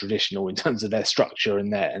bit more traditional in terms of their structure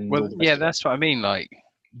and all the rest of that's what I mean. Like,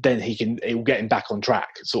 then it will get him back on track,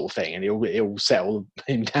 sort of thing, and it'll settle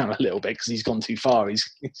him down a little bit because he's gone too far.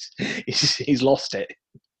 He's lost it.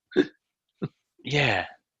 Yeah.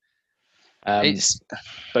 But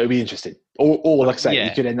it'll be interesting. Or like I say,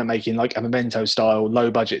 he could end up making like a Memento style low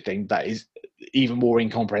budget thing that is even more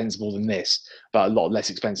incomprehensible than this, but a lot less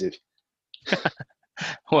expensive.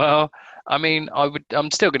 Well, I mean,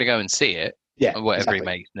 I'm still going to go and see it. Yeah, whatever he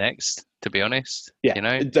makes next. To be honest, yeah, you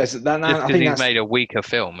know, just because he's made a weaker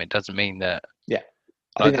film, it doesn't mean that. Yeah,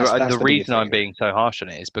 like, the reason I'm being so harsh on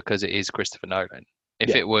it is because it is Christopher Nolan.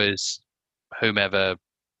 If it was whomever,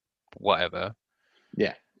 whatever,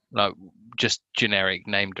 like just generic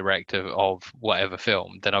name director of whatever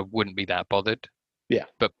film, then I wouldn't be that bothered. Yeah,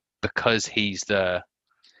 but because he's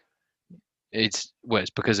it's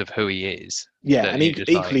because of who he is. Yeah, and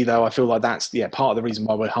equally though, I feel like that's part of the reason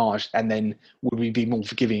why we're harsh. And then would we be more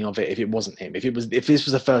forgiving of it if it wasn't him? If this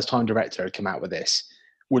was a first time director had come out with this,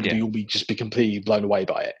 would we all just be completely blown away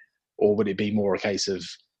by it, or would it be more a case of,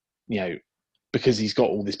 because he's got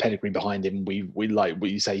all this pedigree behind him, we like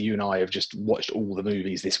what you say. You and I have just watched all the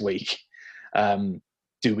movies this week.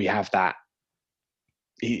 Do we have that?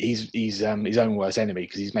 He's his own worst enemy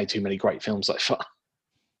because he's made too many great films so far.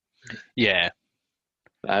 Yeah.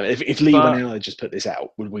 If Lee Winnell had just put this out,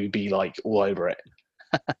 would we be like all over it?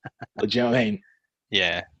 Do you know what I mean?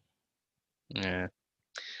 Yeah. Yeah.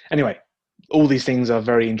 Anyway, all these things are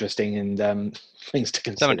very interesting and things to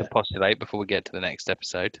consider. Something to postulate before we get to the next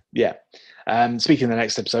episode. Yeah. Speaking of the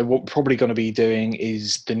next episode, what we're probably going to be doing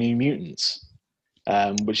is The New Mutants,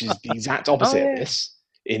 which is the exact opposite of this,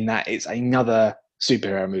 in that it's another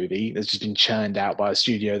superhero movie that's just been churned out by a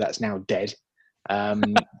studio that's now dead.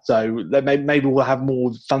 So maybe we'll have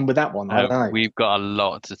more fun with that one. I don't know. We've got a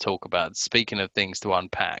lot to talk about. Speaking of things to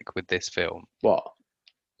unpack with this film. What?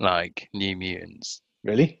 Like New Mutants.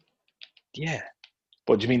 Really? Yeah.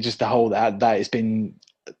 What do you mean? Just the whole that it's been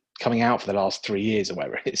coming out for the last 3 years or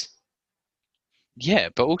whatever it is? Yeah,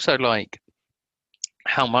 but also like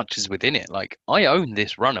how much is within it? Like I own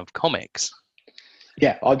this run of comics.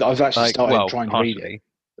 Yeah, I've actually started trying to read it.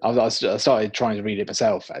 I started trying to read it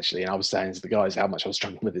myself, actually, and I was saying to the guys how much I was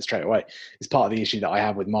struggling with it straight away. It's part of the issue that I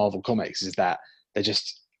have with Marvel Comics is that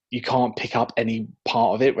you can't pick up any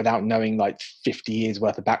part of it without knowing like 50 years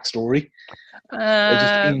worth of backstory. They're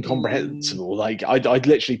just incomprehensible. Like I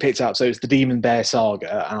literally picked up, so it's the Demon Bear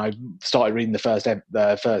saga, and I started reading the first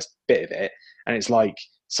bit of it, and it's like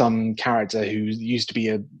some character who used to be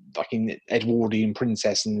a fucking Edwardian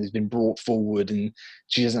princess and has been brought forward, and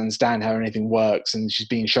she doesn't understand how anything works, and she's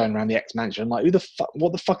being shown around the X Mansion. I'm like,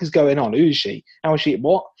 what the fuck is going on? Who is she? How is she?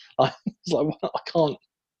 What? Like, it's like, I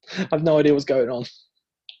have no idea what's going on.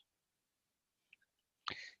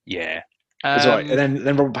 Yeah. That's right. And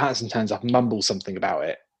then Robert Pattinson turns up and mumbles something about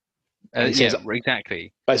it. Says,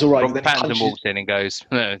 exactly. But it's all right. Robert Pattinson walks in and goes,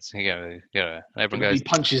 everyone goes. He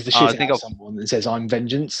punches the shit out of someone and says, "I'm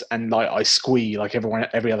vengeance," and like I squee like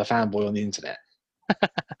every other fanboy on the internet.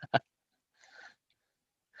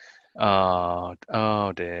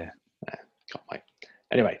 Oh dear. Can't wait.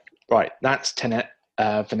 Anyway, right. That's Tenet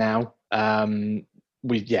for now.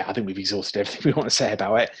 I think we've exhausted everything we want to say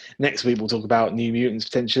about it. Next week we'll talk about New Mutants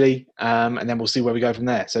potentially, and then we'll see where we go from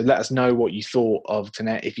there. So let us know what you thought of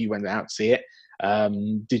Tenet if you went out to see it.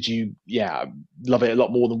 Did you love it a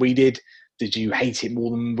lot more than we did? Did you hate it more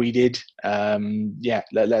than we did?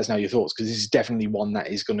 Let us know your thoughts, because this is definitely one that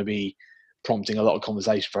is going to be prompting a lot of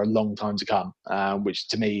conversation for a long time to come, which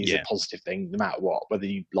to me is a positive thing no matter what. Whether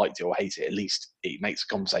you liked it or hate it, at least it makes a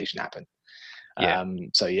conversation happen.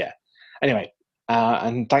 Anyway,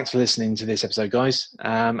 and thanks for listening to this episode, guys,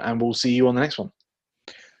 and we'll see you on the next one.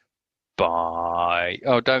 Bye.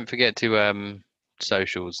 Oh, don't forget to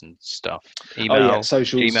socials and stuff. Oh Email, yeah,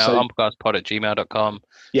 socials. Gmail, So umpcastpod@gmail.com.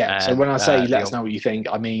 yeah. So And when I say let us the know what you think,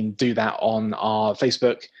 I mean do that on our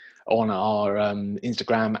Facebook, on our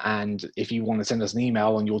Instagram, and if you want to send us an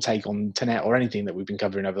email on your take on Tenet or anything that we've been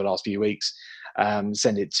covering over the last few weeks,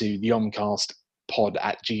 send it to the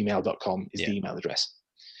omcastpod@gmail.com is the email address.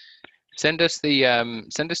 send us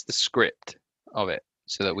the script of it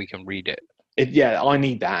so that we can read it. Yeah, I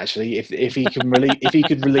need that actually. If he can if he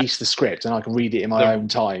could release the script and I can read it in my own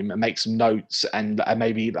time and make some notes, and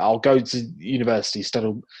maybe I'll go to university,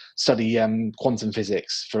 study quantum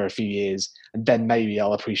physics for a few years, and then maybe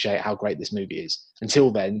I'll appreciate how great this movie is.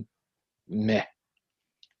 Until then, meh.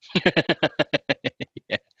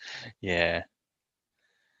 Yeah.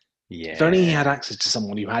 If only he had access to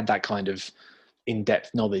someone who had that kind of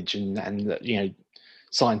in-depth knowledge and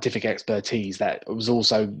scientific expertise that was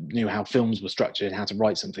also knew how films were structured and how to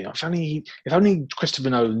write something. If only Christopher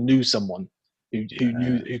Nolan knew someone who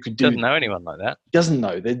could do. Doesn't know anyone like that. Doesn't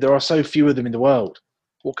know. There are so few of them in the world.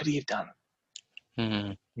 What could he have done?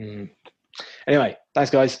 Anyway,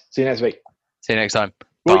 thanks guys. See you next week. See you next time.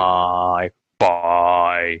 Right.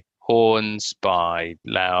 Bye. Horns by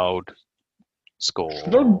loud score.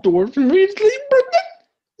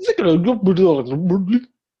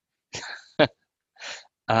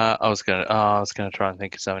 I was gonna try and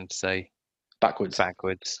think of something to say backwards,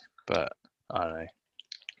 but I don't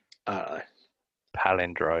know.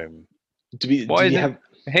 Palindrome.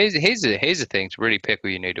 Here's a thing to really pickle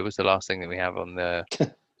your noodle. Was the last thing that we have on the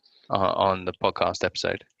on the podcast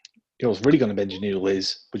episode. You know what's really going to bend your noodle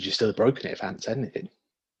is, would you still have broken it if I hadn't said anything?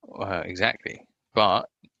 Exactly. But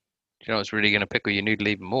do you know what's really going to pickle your noodle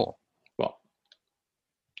even more? What?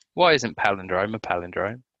 Why isn't palindrome a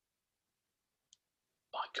palindrome?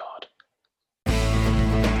 My God.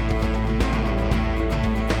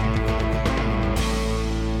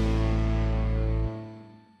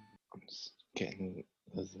 I'm just getting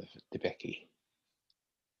the Becky.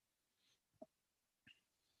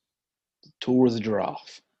 Tall as a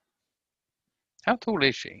giraffe. How tall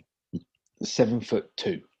is she?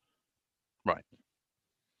 7'2". Right.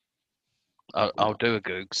 I'll do a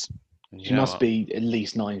googs. She must be at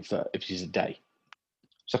least 9 foot if she's a day.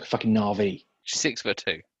 It's like a fucking Narvi. She's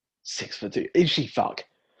 6'2". 6'2". Is she fuck?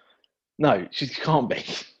 No, she can't be.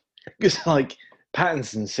 Because like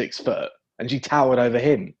Pattinson's 6 foot and she towered over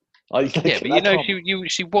him. Like, yeah, but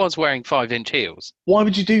she was wearing 5-inch heels. Why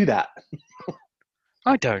would you do that?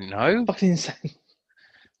 I don't know. Fucking insane.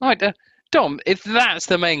 Dom, if that's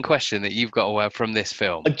the main question that you've got to have from this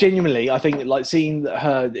film, genuinely, I think like seeing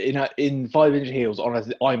her in 5-inch heels on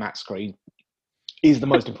an IMAX screen is the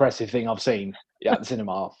most impressive thing I've seen at the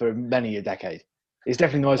cinema for many a decade. It's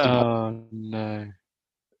definitely the most. Oh no!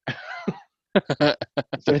 It's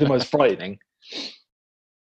definitely the most frightening.